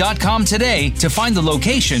shopmccarthy.com today to find the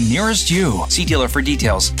location nearest you. See dealer for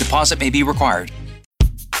details. Deposit may be required.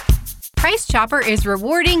 Price Chopper is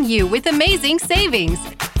rewarding you with amazing savings.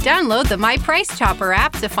 Download the My Price Chopper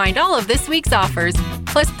app to find all of this week's offers,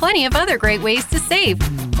 plus plenty of other great ways to save,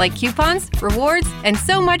 like coupons, rewards, and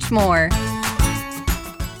so much more.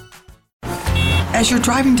 As you're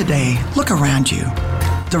driving today, look around you.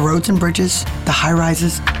 The roads and bridges, the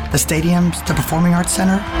high-rises, the stadiums, the Performing Arts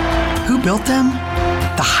Center. Who built them?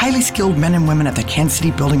 The highly skilled men and women at the Kansas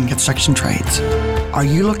City Building and Construction Trades. Are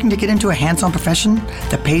you looking to get into a hands-on profession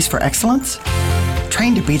that pays for excellence?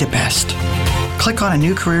 Train to be the best. Click on a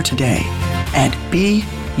new career today at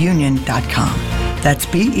beunion.com. That's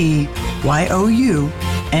BEYOUNION.com.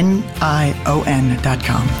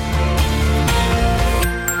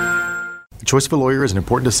 The choice of a lawyer is an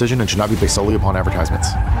important decision and should not be based solely upon advertisements.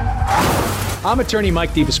 I'm attorney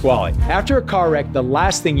Mike DePasquale. After a car wreck, the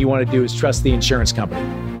last thing you want to do is trust the insurance company.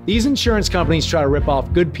 These insurance companies try to rip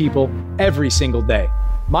off good people every single day.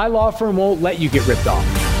 My law firm won't let you get ripped off.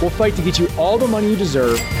 We'll fight to get you all the money you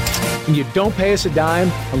deserve, and you don't pay us a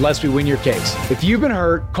dime unless we win your case. If you've been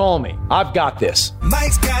hurt, call me. I've got this.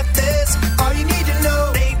 Mike's got this. All you need to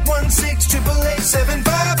know.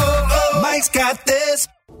 816-888-7500. Mike's got this.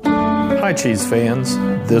 Hi, Cheese fans.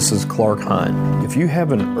 This is Clark Hunt. If you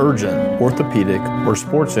have an urgent orthopedic or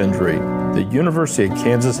sports injury, the University of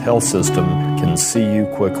Kansas Health System can see you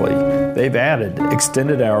quickly. They've added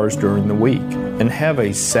extended hours during the week and have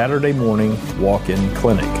a Saturday morning walk-in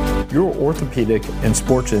clinic. Your orthopedic and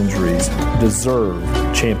sports injuries deserve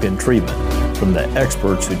champion treatment from the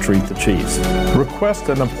experts who treat the Chiefs. Request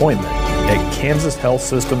an appointment at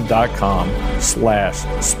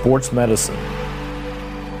kansashealthsystem.com/sportsmedicine.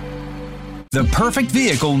 The perfect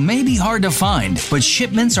vehicle may be hard to find, but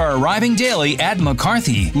shipments are arriving daily at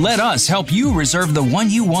McCarthy. Let us help you reserve the one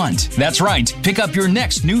you want. That's right. Pick up your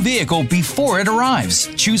next new vehicle before it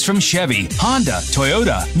arrives. Choose from Chevy, Honda,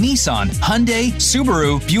 Toyota, Nissan, Hyundai,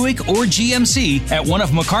 Subaru, Buick, or GMC at one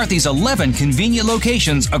of McCarthy's 11 convenient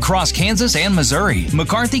locations across Kansas and Missouri.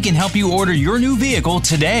 McCarthy can help you order your new vehicle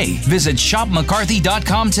today. Visit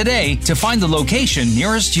shopmccarthy.com today to find the location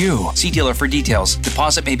nearest you. See dealer for details.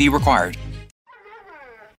 Deposit may be required.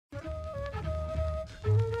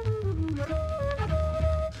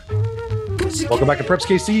 Welcome back to Preps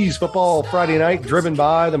KC's Football Friday Night, driven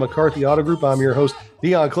by the McCarthy Auto Group. I'm your host,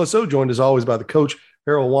 Dion Clisso, joined as always by the coach,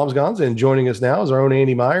 Harold Wamsgans, and joining us now is our own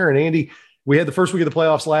Andy Meyer. And Andy, we had the first week of the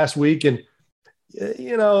playoffs last week, and,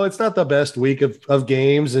 you know, it's not the best week of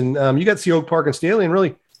games. And you got to see Oak Park and Staley, and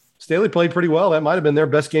really, Staley played pretty well. That might have been their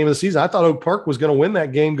best game of the season. I thought Oak Park was going to win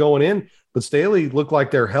that game going in, but Staley looked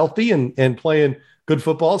like they're healthy and playing good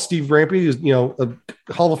football. Steve Rampy is, you know,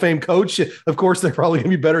 a Hall of Fame coach. Of course, they're probably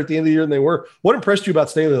going to be better at the end of the year than they were. What impressed you about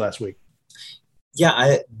Staley last week?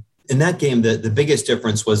 Yeah, in that game, the biggest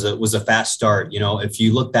difference was a fast start. You know, if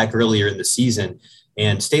you look back earlier in the season,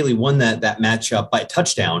 and Staley won that matchup by a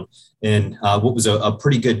touchdown in what was a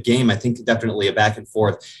pretty good game. I think definitely a back and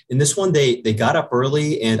forth. In this one, they got up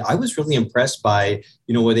early, and I was really impressed by,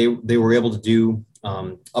 you know, what they were able to do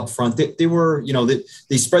up front. They were, you know,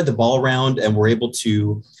 they spread the ball around and were able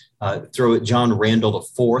to throw it. John Randall, the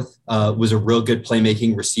fourth, was a real good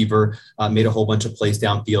playmaking receiver, made a whole bunch of plays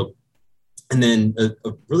downfield. And then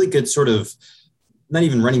a really good sort of, not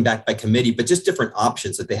even running back by committee, but just different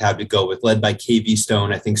options that they had to go with, led by KV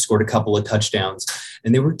Stone, I think scored a couple of touchdowns.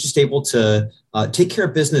 And they were just able to take care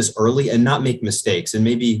of business early and not make mistakes. And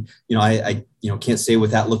maybe, you know, I can't say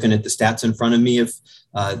without looking at the stats in front of me if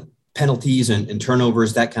penalties and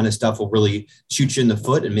turnovers, that kind of stuff will really shoot you in the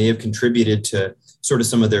foot and may have contributed to sort of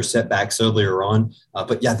some of their setbacks earlier on.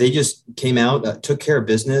 But yeah, they just came out, took care of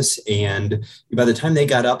business. And by the time they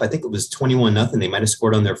got up, I think it was 21-0. They might've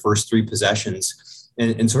scored on their first three possessions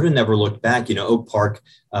and sort of never looked back. You know, Oak Park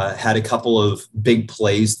had a couple of big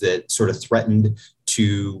plays that sort of threatened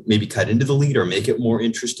to maybe cut into the lead or make it more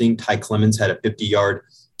interesting. Ty Clemens had a 50-yard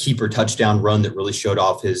keeper touchdown run that really showed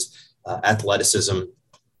off his athleticism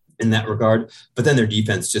in that regard. But then their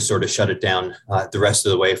defense just sort of shut it down the rest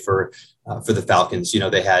of the way for the Falcons. You know,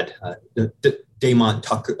 they had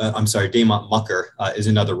Damont Mucker is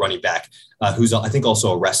another running back who's I think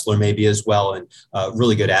also a wrestler maybe as well, and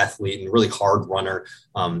really good athlete and really hard runner,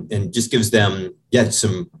 and just gives them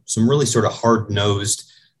some really sort of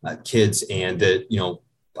hard-nosed kids. And that,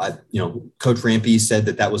 Coach Rampy said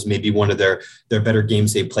that was maybe one of their better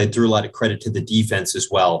games they played. Threw a lot of credit to the defense as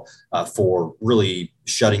well for really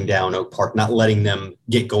shutting down Oak Park, not letting them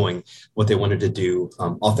get going what they wanted to do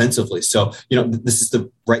offensively. So, you know, this is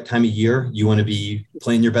the right time of year. You want to be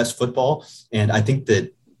playing your best football. And I think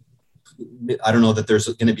that, I don't know that there's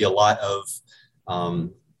going to be a lot of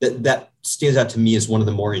that stands out to me as one of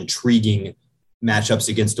the more intriguing matchups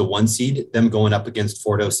against a one seed, them going up against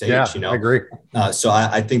Fort Osage. Yeah, you know, I agree. So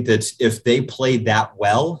I think that if they play that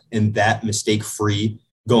well and that mistake-free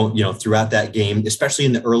going, you know, throughout that game, especially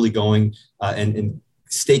in the early going and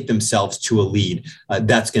stake themselves to a lead,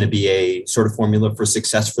 that's going to be a sort of formula for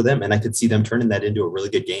success for them. And I could see them turning that into a really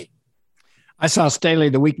good game. I saw Staley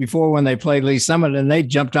the week before when they played Lee Summit, and they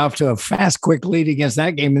jumped off to a fast, quick lead against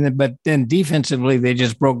that game. But then defensively, they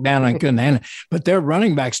just broke down and couldn't handle it. But their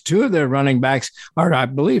running backs, two of their running backs are, I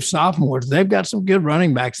believe, sophomores. They've got some good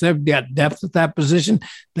running backs. They've got depth at that position.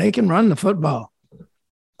 They can run the football.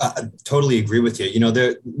 I totally agree with you. You know,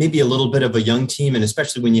 they're maybe a little bit of a young team, and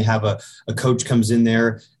especially when you have a coach comes in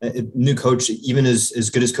there, a new coach, even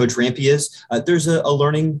as good as Coach Rampy is, there's a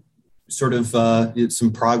learning sort of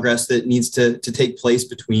some progress that needs to take place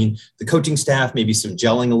between the coaching staff, maybe some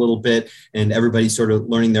gelling a little bit, and everybody sort of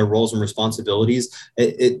learning their roles and responsibilities.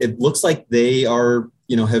 It looks like they are,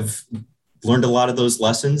 you know, have learned a lot of those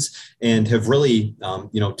lessons and have really,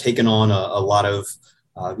 taken on a lot of,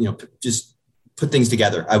 just put things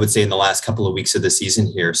together, I would say, in the last couple of weeks of the season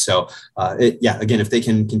here. So, again, if they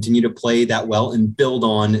can continue to play that well and build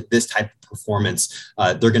on this type of performance,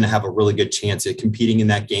 they're going to have a really good chance at competing in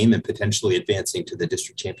that game and potentially advancing to the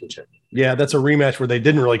district championship. Yeah, that's a rematch where they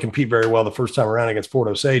didn't really compete very well the first time around against Fort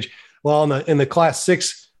Osage. Well, in the Class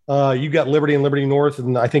 6, you got Liberty and Liberty North,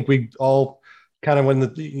 and I think we all kind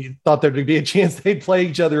of you thought there'd be a chance they'd play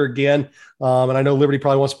each other again. And I know Liberty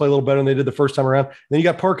probably wants to play a little better than they did the first time around. And then you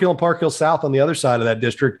got Park Hill and Park Hill South on the other side of that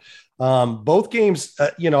district. Both games,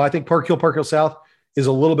 I think Park Hill South is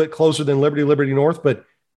a little bit closer than Liberty North, but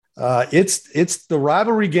It's the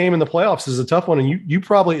rivalry game in the playoffs is a tough one. And you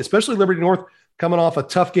probably, especially Liberty North coming off a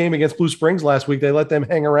tough game against Blue Springs last week, they let them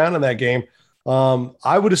hang around in that game.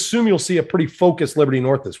 I would assume you'll see a pretty focused Liberty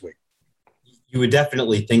North this week. You would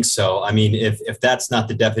definitely think so. I mean, if that's not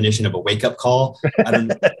the definition of a wake-up call, I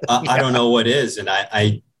don't know what is. And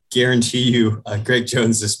I guarantee you, Greg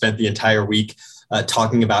Jones has spent the entire week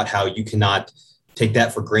talking about how you cannot take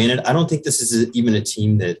that for granted. I don't think this is even a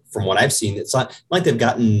team that, from what I've seen, it's not like they've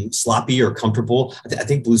gotten sloppy or comfortable. I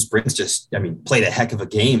think Blue Springs played a heck of a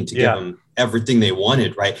game to give them everything they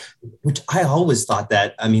wanted, right? Which I always thought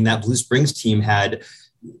that Blue Springs team had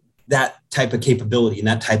that type of capability and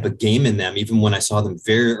that type of game in them, even when I saw them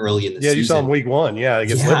very early in the season. Yeah, you saw them week one. Yeah,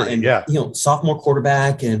 against Liberty. And, sophomore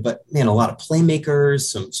quarterback, but a lot of playmakers,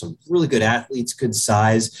 some really good athletes, good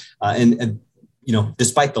size. And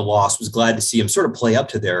despite the loss, was glad to see them sort of play up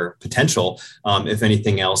to their potential, if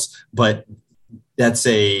anything else. But that's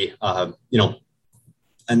and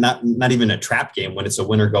not even a trap game when it's a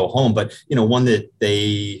win or go home, but, one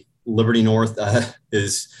that Liberty North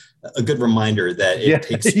is a good reminder that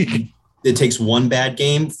it takes one bad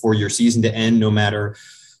game for your season to end, no matter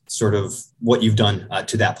sort of what you've done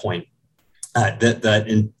to that point.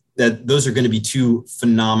 That those are going to be two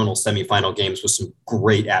phenomenal semifinal games with some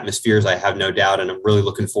great atmospheres, I have no doubt, and I'm really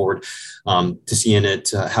looking forward to seeing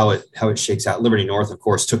it how it shakes out. Liberty North, of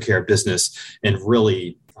course, took care of business and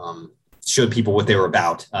really showed people what they were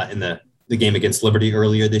about in the game against Liberty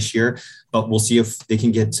earlier this year. But we'll see if they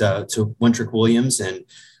can get to Wintrick Williams and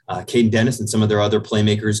Caden Dennis and some of their other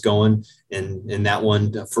playmakers going in that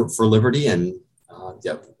one for Liberty, and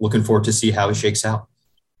looking forward to see how it shakes out.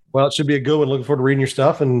 Well, it should be a good one. Looking forward to reading your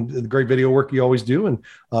stuff and the great video work you always do. And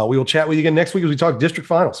we will chat with you again next week as we talk district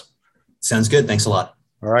finals. Sounds good. Thanks a lot.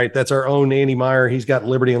 All right. That's our own Andy Meyer. He's got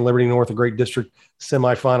Liberty and Liberty North, a great district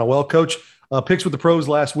semifinal. Well, Coach, picks with the pros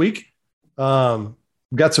last week.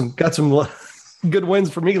 Got some good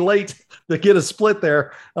wins for me late to get a split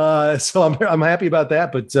there. So I'm happy about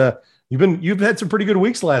that. But you've had some pretty good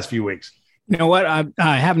weeks the last few weeks. You know what?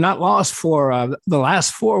 I have not lost for the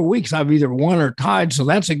last 4 weeks. I've either won or tied, so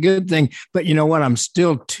that's a good thing. But you know what? I'm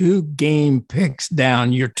still 2 game picks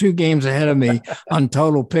down. You're 2 games ahead of me on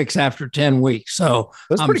total picks after 10 weeks. So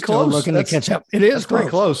that's pretty close. Looking to catch up. It is pretty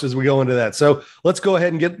close as we go into that. So let's go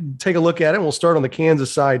ahead and take a look at it. We'll start on the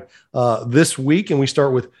Kansas side this week, and we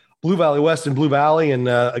start with Blue Valley West and Blue Valley. And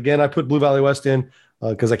again, I put Blue Valley West in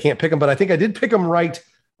because I can't pick them, but I think I did pick them right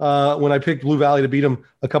when I picked Blue Valley to beat them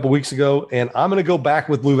a couple weeks ago. And I'm going to go back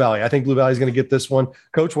with Blue Valley. I think Blue Valley is going to get this one.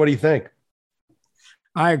 Coach, what do you think?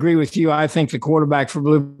 I agree with you. I think the quarterback for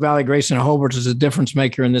Blue Valley, Grayson Holbert, is a difference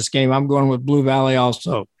maker in this game. I'm going with Blue Valley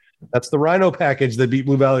also. That's the Rhino package that beat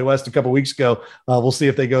Blue Valley West a couple weeks ago. We'll see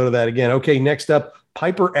if they go to that again. Okay, next up,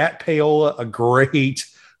 Piper at Paola, a great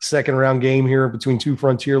second-round game here between 2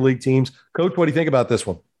 Frontier League teams. Coach, what do you think about this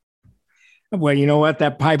one? Well, you know what?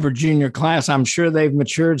 That Piper Junior class, I'm sure they've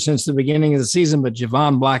matured since the beginning of the season, but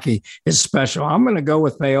Javon Blackie is special. I'm going to go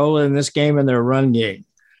with Paola in this game and their run game.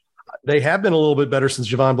 They have been a little bit better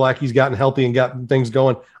since Javon Blackie's gotten healthy and gotten things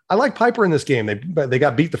going. I like Piper in this game. They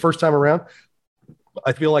got beat the first time around.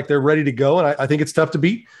 I feel like they're ready to go, and I think it's tough to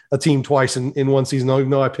beat a team twice in one season, even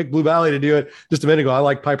though I picked Blue Valley to do it just a minute ago. I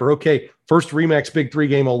like Piper. Okay, first RE/MAX Big 3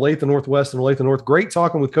 game, Olathe Northwest and Olathe North. Great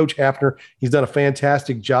talking with Coach Hafner. He's done a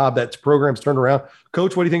fantastic job. That program's turned around.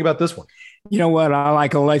 Coach, what do you think about this one? You know what? I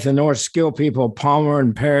like Olathe North skill people. Palmer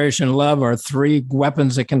and Parrish and Love are 3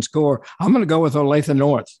 weapons that can score. I'm going to go with Olathe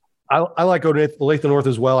North. I like Olathe North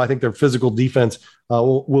as well. I think their physical defense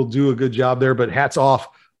will do a good job there, but hats off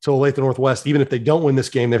to Olathe Northwest. Even if they don't win this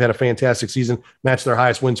game, they've had a fantastic season, matched their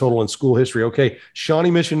highest win total in school history. Okay, Shawnee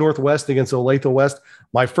Mission Northwest against Olathe West.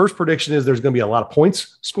 My first prediction is there's going to be a lot of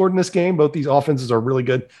points scored in this game. Both these offenses are really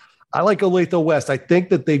good. I like Olathe West. I think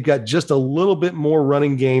that they've got just a little bit more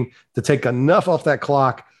running game to take enough off that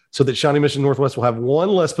clock so that Shawnee Mission Northwest will have 1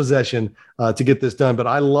 less possession to get this done. But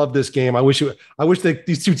I love this game. I wish that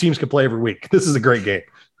these 2 teams could play every week. This is a great game.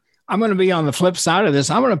 I'm going to be on the flip side of this.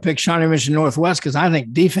 I'm going to pick Shawnee Mission Northwest because I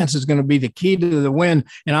think defense is going to be the key to the win,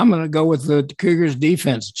 and I'm going to go with the Cougars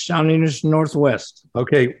defense, Shawnee Mission Northwest.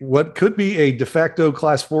 Okay, what could be a de facto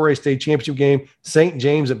Class 4A state championship game, St.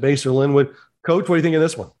 James at Basler Linwood. Coach, what do you think of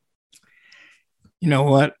this one? You know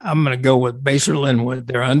what? I'm going to go with Basler Linwood.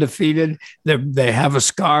 They're undefeated. They have a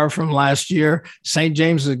scar from last year. St.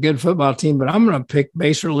 James is a good football team, but I'm going to pick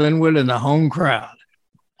Basler Linwood and the home crowd.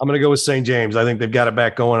 I'm going to go with St. James. I think they've got it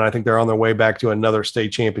back going. I think they're on their way back to another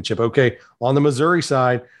state championship. Okay, on the Missouri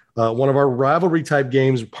side, one of our rivalry type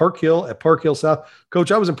games, Park Hill at Park Hill South.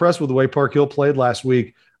 Coach, I was impressed with the way Park Hill played last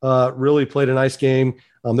week really played a nice game.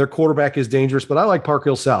 Their quarterback is dangerous, but I like Park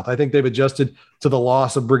Hill South. I think they've adjusted to the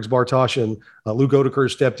loss of Briggs Bartosh, and Luke Odeker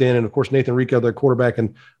stepped in, and of course Nathan Rico, their quarterback,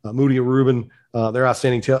 and Moody Rubin, their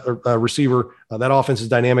outstanding receiver. That offense is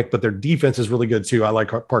dynamic, but their defense is really good too. I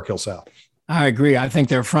like Park Hill South. I agree. I think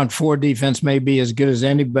their front four defense may be as good as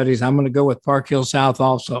anybody's. I'm going to go with Park Hill South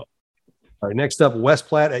also. All right, next up, West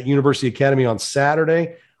Platte at University Academy on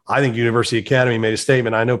Saturday. I think University Academy made a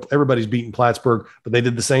statement. I know everybody's beating Plattsburgh, but they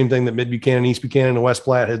did the same thing that Mid Buchanan, East Buchanan, and West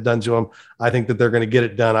Platte had done to them. I think that they're going to get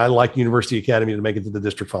it done. I like University Academy to make it to the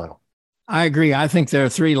district final. I agree. I think their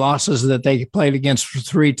 3 losses that they played against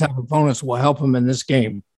 3 tough opponents will help them in this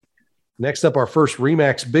game. Next up, our first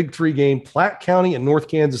RE/MAX Big 3 game, Platte County and North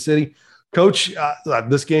Kansas City. Coach,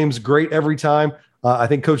 this game's great every time. I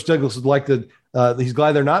think Coach Douglas would like to he's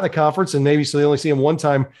glad they're not in the conference, and maybe so they only see him one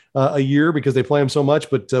time a year because they play him so much.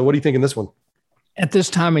 But what do you think in this one? At this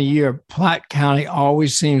time of year, Platte County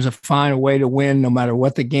always seems to find a way to win no matter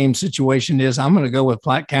what the game situation is. I'm going to go with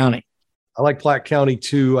Platte County. I like Platte County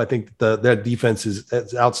too. I think that defense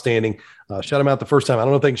is outstanding. Shut them out the first time. I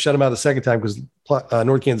don't know if they can shut them out the second time because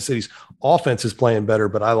North Kansas City's offense is playing better,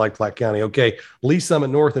 but I like Platte County. Okay, Lee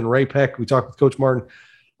Summit North and Ray Peck. We talked with Coach Martin.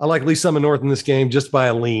 I like Lee Summit North in this game just by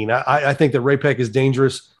a lean. I think that Ray Peck is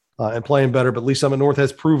dangerous and playing better, but Lee Summit North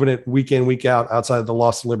has proven it week in, week out outside of the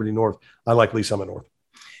loss to Liberty North. I like Lee Summit North.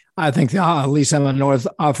 I think the Lee Summit North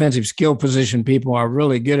offensive skill position people are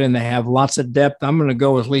really good, and they have lots of depth. I'm going to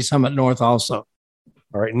go with Lee Summit North also.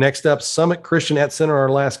 All right, next up, Summit Christian at center, our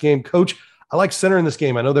last game. Coach, I like center in this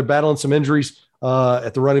game. I know they're battling some injuries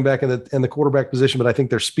at the running back and the quarterback position, but I think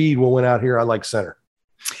their speed will win out here. I like center.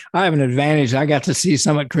 I have an advantage. I got to see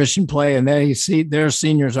Summit Christian play, and their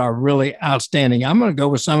seniors are really outstanding. I'm going to go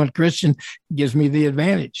with Summit Christian. It gives me the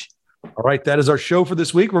advantage. All right, that is our show for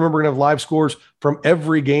this week. Remember, we're going to have live scores from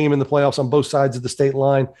every game in the playoffs on both sides of the state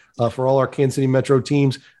line for all our Kansas City Metro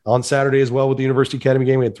teams on Saturday as well with the University Academy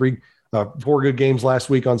game. We had 4 good games last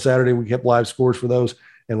week on Saturday. We kept live scores for those.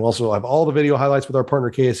 And we'll also have all the video highlights with our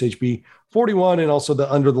partner KSHB 41 and also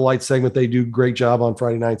the Under the Lights segment. They do a great job on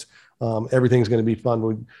Friday nights. Everything's going to be fun.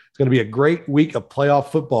 It's going to be a great week of playoff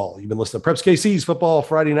football. You've been listening to Preps KC's Football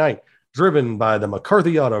Friday Night, driven by the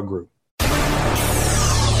McCarthy Auto Group.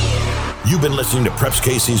 You've been listening to Preps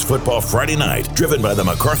KC's Football Friday Night, driven by the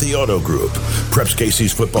McCarthy Auto Group. Preps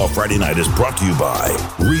KC's Football Friday Night is brought to you by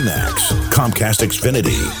RE/MAX, Comcast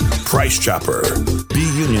Xfinity, Price Chopper,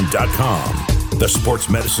 BUnion.com, the Sports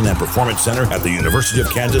Medicine and Performance Center at the University of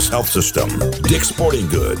Kansas Health System, Dick's Sporting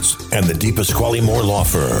Goods, and the De Pasquale Moore Law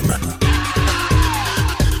Firm.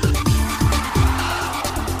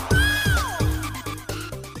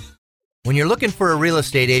 When you're looking for a real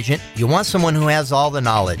estate agent, you want someone who has all the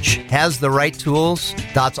knowledge, has the right tools,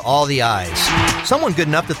 dots all the I's. Someone good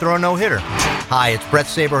enough to throw a no-hitter. Hi, it's Brett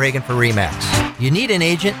Saberhagen for RE/MAX. You need an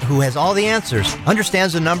agent who has all the answers,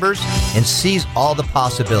 understands the numbers, and sees all the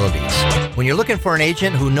possibilities. When you're looking for an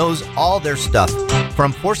agent who knows all their stuff,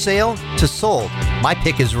 from for sale to sold, my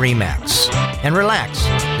pick is RE/MAX. And relax,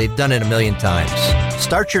 they've done it a million times.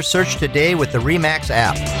 Start your search today with the RE/MAX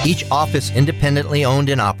app, each office independently owned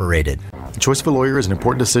and operated. The choice of a lawyer is an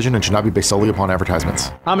important decision and should not be based solely upon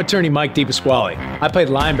advertisements. I'm attorney Mike DePasquale. I played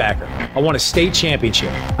linebacker. I won a state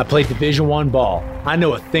championship. I played Division I ball. I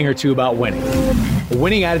know a thing or two about winning. A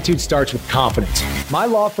winning attitude starts with confidence. My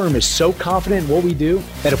law firm is so confident in what we do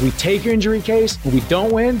that if we take your injury case and we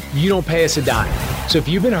don't win, you don't pay us a dime. So if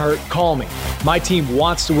you've been hurt, call me. My team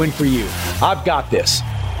wants to win for you. I've got this.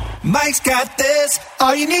 Mike's got this.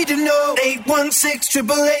 All you need to know.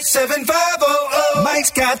 816-888-7500.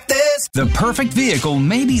 Mike's got this. The perfect vehicle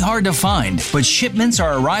may be hard to find, but shipments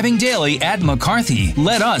are arriving daily at McCarthy.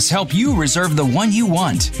 Let us help you reserve the one you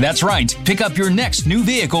want. That's right. Pick up your next new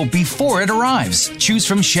vehicle before it arrives. Choose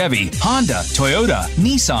from Chevy, Honda, Toyota,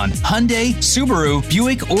 Nissan, Hyundai, Subaru,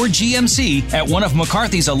 Buick, or GMC at one of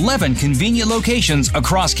McCarthy's 11 convenient locations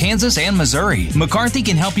across Kansas and Missouri. McCarthy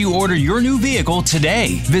can help you order your new vehicle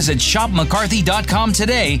today. Visit shopmccarthy.com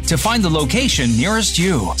today to find the location nearest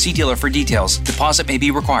you. See dealer for details. Deposit may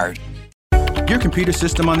be required. Your computer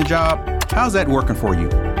system on the job, how's that working for you?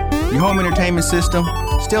 Your home entertainment system,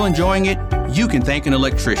 still enjoying it? You can thank an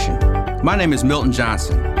electrician. My name is Milton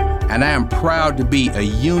Johnson, and I am proud to be a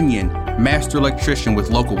union master electrician with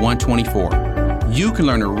Local 124. You can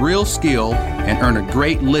learn a real skill and earn a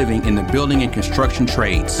great living in the building and construction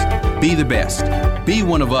trades. Be the best. Be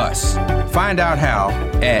one of us. Find out how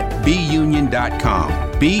at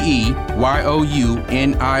BUnion.com.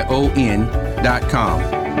 BEYOUNION.com.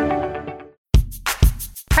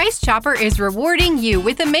 Price Chopper is rewarding you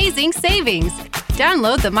with amazing savings.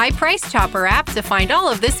 Download the My Price Chopper app to find all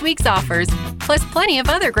of this week's offers, plus plus plenty of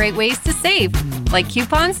other great ways to save, like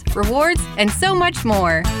coupons, rewards, and so much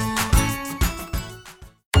more.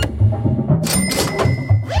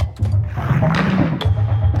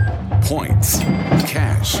 Points,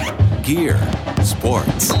 cash, gear,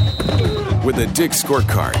 sports. With a Dick's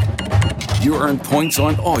Scorecard, you earn points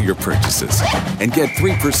on all your purchases and get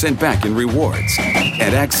 3% back in rewards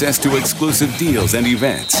and access to exclusive deals and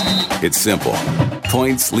events. It's simple.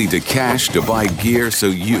 Points lead to cash to buy gear so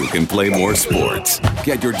you can play more sports.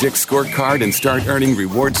 Get your Dick's Scorecard and start earning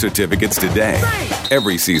reward certificates today.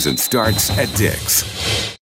 Every season starts at Dick's.